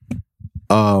challenge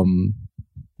Roman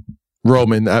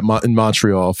in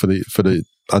Montreal for the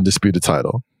undisputed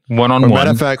title. One-on-one.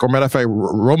 Matter of fact,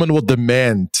 Roman will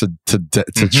demand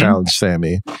to challenge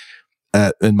Sammy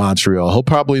in Montreal. He'll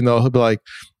probably know. He'll be like,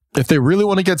 if they really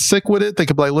want to get sick with it, they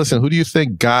could be like, listen, who do you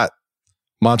think got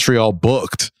Montreal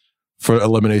booked for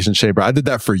Elimination Chamber? I did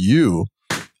that for you.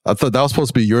 I thought that was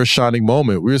supposed to be your shining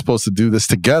moment. We were supposed to do this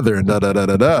together and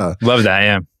da-da-da-da-da. Love that,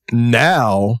 yeah.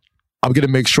 Now, I'm going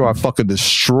to make sure I fucking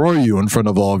destroy you in front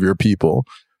of all of your people.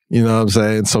 You know what I'm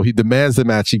saying? So he demands the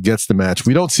match. He gets the match.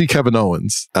 We don't see Kevin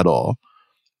Owens at all.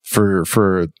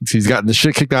 He's gotten the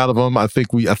shit kicked out of him. I think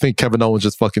Kevin Owens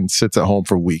just fucking sits at home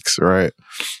for weeks, right?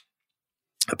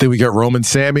 I think we get Roman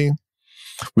Sammy.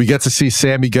 We get to see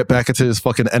Sammy get back into his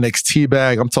fucking NXT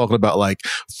bag. I'm talking about like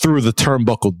through the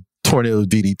turnbuckle tornado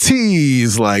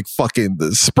DDTs, like fucking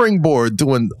the springboard,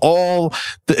 doing all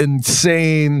the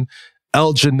insane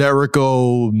El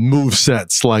Generico move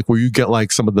sets, like where you get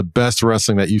like some of the best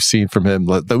wrestling that you've seen from him,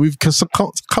 that we've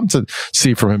come to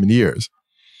see from him in years.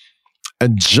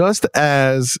 And just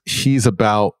as he's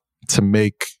about to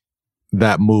make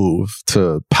that move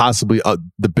to possibly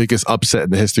the biggest upset in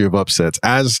the history of upsets,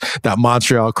 as that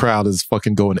Montreal crowd is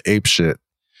fucking going ape shit,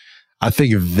 I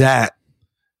think that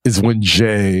is when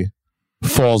Jay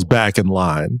falls back in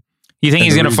line. You think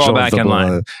he's going to fall back in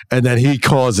line? And then he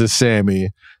causes Sammy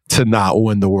to not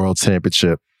win the world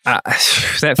championship.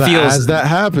 As that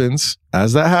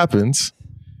happens,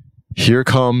 here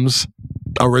comes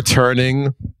a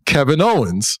returning Kevin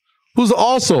Owens, who's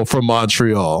also from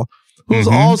Montreal, who's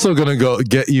also going to go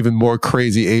get even more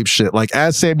crazy ape shit. Like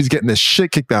as Sammy's getting the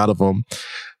shit kicked out of him,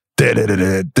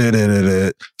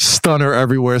 stunner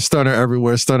everywhere.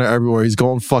 He's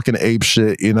going fucking ape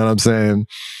shit. You know what I'm saying?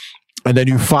 And then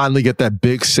you finally get that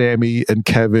big Sammy and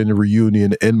Kevin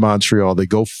reunion in Montreal. They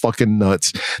go fucking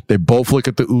nuts. They both look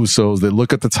at the Usos. They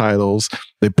look at the titles.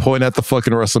 They point at the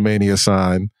fucking WrestleMania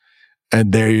sign.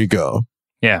 And there you go.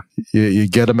 Yeah. You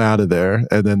get them out of there.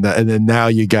 And then now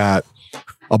you got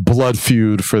a blood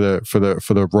feud for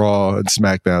the Raw and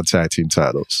SmackDown tag team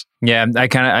titles. Yeah,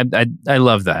 I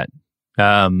love that.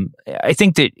 I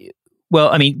think that, well,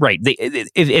 I mean, right.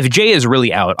 If Jay is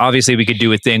really out, obviously we could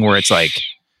do a thing where it's like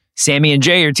Sammy and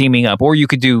Jay are teaming up, or you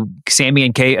could do Sammy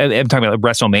and KO. I'm talking about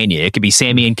WrestleMania. It could be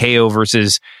Sammy and KO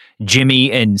versus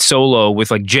Jimmy and Solo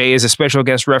with like Jay as a special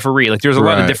guest referee. Like there's a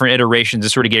lot of different iterations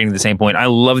of sort of getting to the same point. I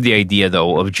love the idea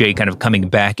though of Jay kind of coming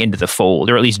back into the fold,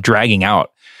 or at least dragging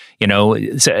out. You know,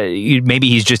 maybe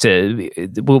he's just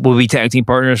we'll be tag team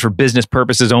partners for business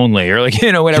purposes only, or like,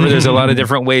 you know, whatever. There's a lot of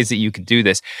different ways that you could do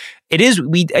this.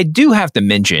 I do have to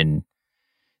mention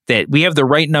that we have the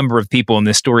right number of people in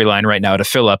this storyline right now to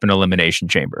fill up an elimination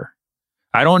chamber.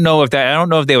 I don't know if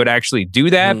they would actually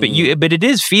do that, but it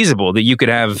is feasible that you could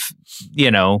have, you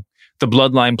know, the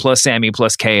Bloodline plus Sammy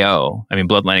plus KO. I mean,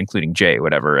 Bloodline including Jay,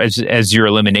 whatever, as your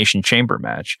elimination chamber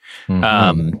match.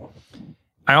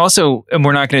 I also, and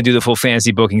we're not going to do the full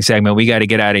fantasy booking segment. We got to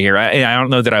get out of here. I don't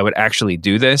know that I would actually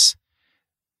do this,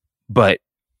 but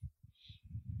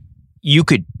you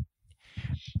could,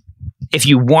 if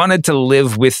you wanted to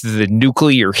live with the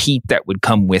nuclear heat that would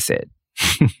come with it.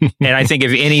 And I think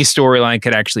if any storyline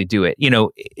could actually do it, you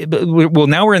know, well,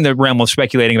 now we're in the realm of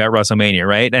speculating about WrestleMania,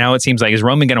 right? And now it seems like, is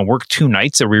Roman going to work 2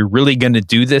 nights? Are we really going to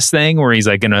do this thing where he's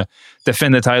like going to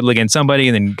defend the title against somebody,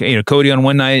 and then, you know, Cody on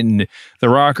one night and The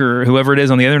Rock or whoever it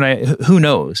is on the other night? Who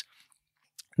knows?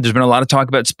 There's been a lot of talk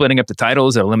about splitting up the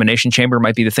titles. An elimination chamber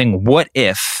might be the thing. What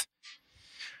if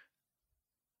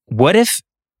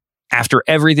after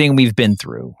everything we've been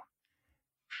through,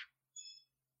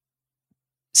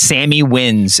 Sammy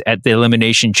wins at the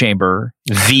Elimination Chamber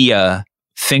via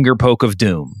finger poke of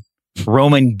doom?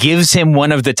 Roman gives him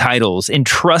one of the titles,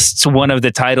 entrusts one of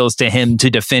the titles to him to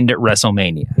defend at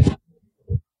WrestleMania.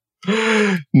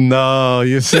 No,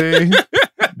 you see?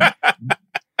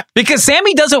 Because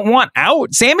Sammy doesn't want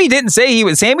out. Sammy didn't say he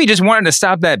was. Sammy just wanted to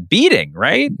stop that beating,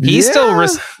 right? He's still.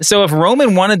 So if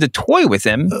Roman wanted to toy with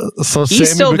him, so he's Sammy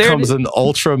still becomes an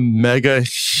ultra mega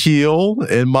heel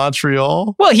in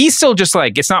Montreal. Well, he's still just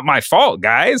like, it's not my fault,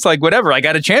 guys. Like, whatever. I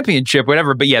got a championship,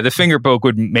 whatever. But yeah, the finger poke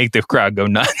would make the crowd go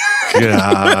nuts.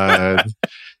 God.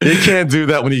 You can't do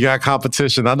that when you got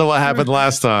competition. I know what happened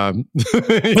last time. You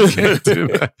can't do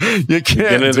that. You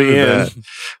can't do that.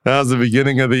 That was the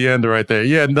beginning of the end right there.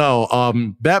 Yeah, no.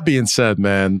 That being said,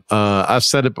 man, I've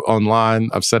said it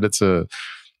online. I've said it to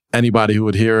anybody who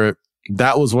would hear it.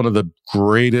 That was one of the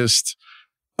greatest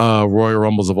Royal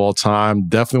Rumbles of all time.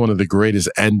 Definitely one of the greatest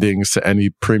endings to any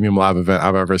premium live event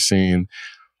I've ever seen.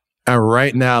 And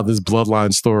right now, this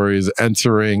Bloodline story is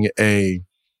entering a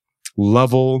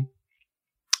level,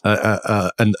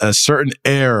 a certain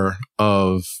air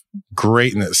of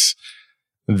greatness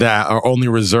that are only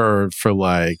reserved for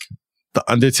like the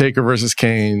Undertaker versus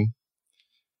Kane,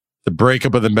 the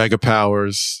breakup of the Mega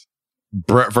Powers,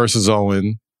 Brett versus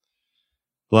Owen.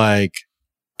 Like,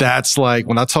 that's like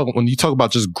when you talk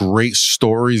about just great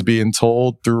stories being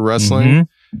told through wrestling,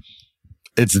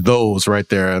 it's those right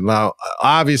there. And now,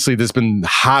 obviously, there's been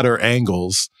hotter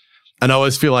angles. And I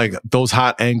always feel like those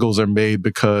hot angles are made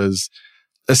because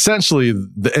essentially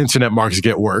the internet marks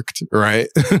get worked, right?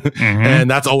 And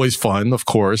that's always fun, of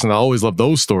course. And I always love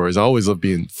those stories. I always love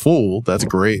being fooled. That's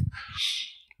great.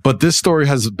 But this story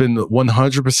has been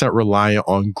 100% reliant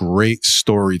on great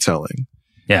storytelling.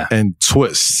 Yeah. And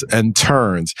twists and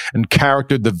turns and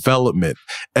character development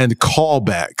and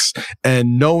callbacks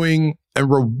and knowing and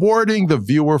rewarding the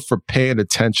viewer for paying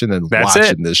attention and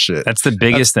watching this shit. That's the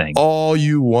biggest thing. All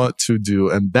you want to do.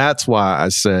 And that's why I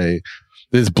say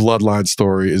this Bloodline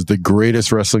story is the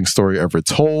greatest wrestling story ever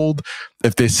told.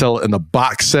 If they sell it in a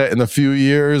box set in a few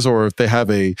years, or if they have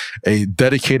a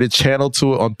dedicated channel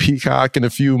to it on Peacock in a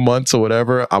few months or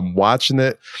whatever, I'm watching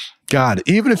it. God,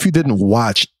 even if you didn't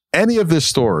watch any of this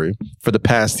story for the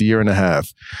past year and a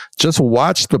half, just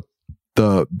watch the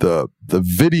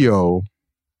video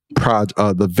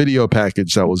the video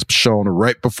package that was shown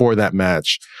right before that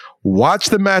match. Watch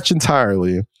the match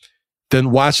entirely,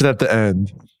 then watch it at the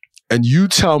end. And you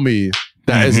tell me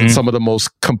that isn't some of the most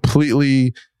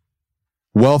completely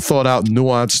well thought out,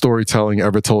 nuanced storytelling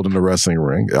ever told in the wrestling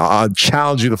ring. I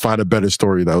challenge you to find a better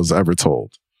story that was ever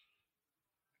told.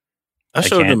 I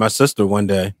showed it to my sister one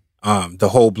day. The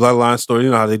whole Bloodline story, you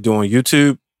know how they do on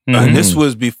YouTube. And this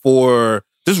was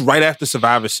right after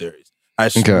Survivor Series. I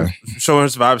showed her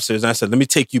Survivor Series and I said, let me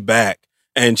take you back.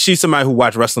 And she's somebody who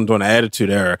watched wrestling during the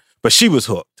Attitude Era, but she was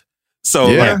hooked. So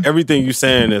like everything you're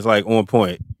saying is like on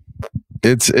point.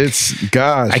 It's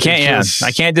gosh.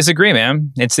 I can't disagree,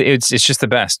 man. It's just the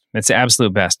best. It's the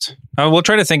absolute best. We'll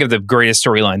try to think of the greatest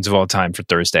storylines of all time for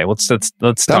Thursday. Let's talk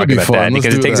about that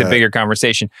because it takes a bigger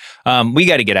conversation. We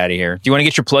got to get out of here. Do you want to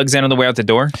get your plugs in on the way out the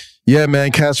door? Yeah, man.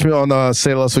 Catch me on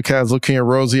Say Less with Kaz, Looking at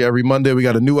Rosie every Monday. We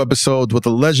got a new episode with the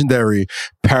legendary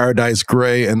Paradise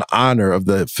Gray in honor of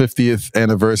the 50th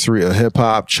anniversary of hip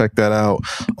hop. Check that out.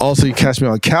 Also, you catch me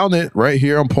on Count It right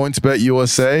here on PointsBet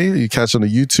USA. You catch on the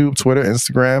YouTube, Twitter,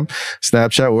 Instagram,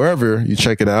 Snapchat, wherever you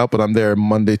check it out. But I'm there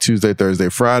Monday, Tuesday, Thursday,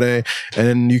 Friday.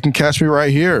 And you can catch me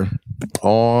right here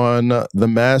on the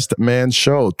Masked Man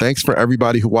Show. Thanks for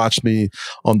everybody who watched me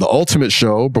on the Ultimate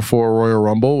Show before Royal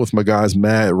Rumble with my guys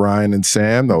Matt, Ryan, and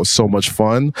Sam. That was so much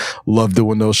fun. Love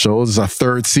doing those shows. It's our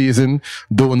third season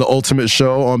doing the Ultimate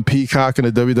Show on Peacock and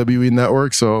the WWE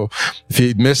Network. So if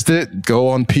you missed it, go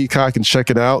on Peacock and check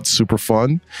it out. Super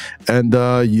fun. And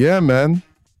yeah, man,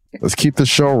 let's keep the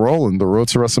show rolling. The road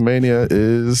to WrestleMania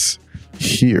is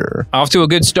here. Off to a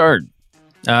good start.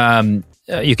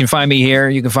 You can find me here.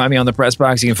 You can find me on the Press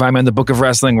Box. You can find me on the Book of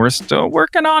Wrestling. We're still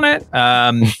working on it.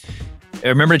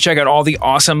 Remember to check out all the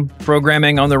awesome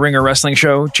programming on the Ringer Wrestling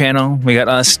Show channel. We got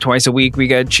us twice a week. We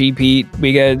got Cheap Heat.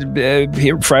 We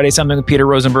got Friday Something with Peter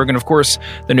Rosenberg. And of course,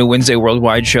 the new Wednesday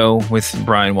Worldwide Show with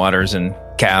Brian Waters and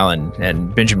Cal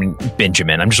and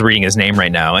Benjamin. I'm just reading his name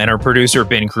right now. And our producer,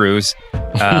 Ben Cruz.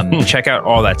 Check out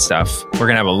all that stuff. We're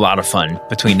going to have a lot of fun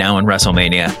between now and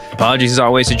WrestleMania. Apologies as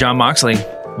always to John Moxley.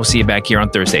 We'll see you back here on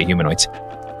Thursday, Humanoids.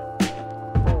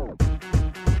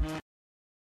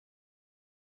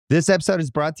 This episode is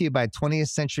brought to you by 20th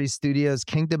Century Studios'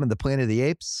 Kingdom of the Planet of the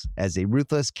Apes. As a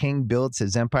ruthless king builds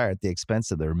his empire at the expense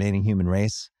of the remaining human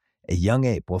race, a young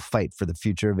ape will fight for the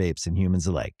future of apes and humans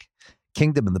alike.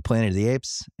 Kingdom of the Planet of the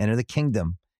Apes. Enter the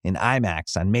kingdom in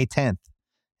IMAX on May 10th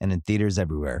and in theaters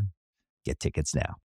everywhere. Get tickets now.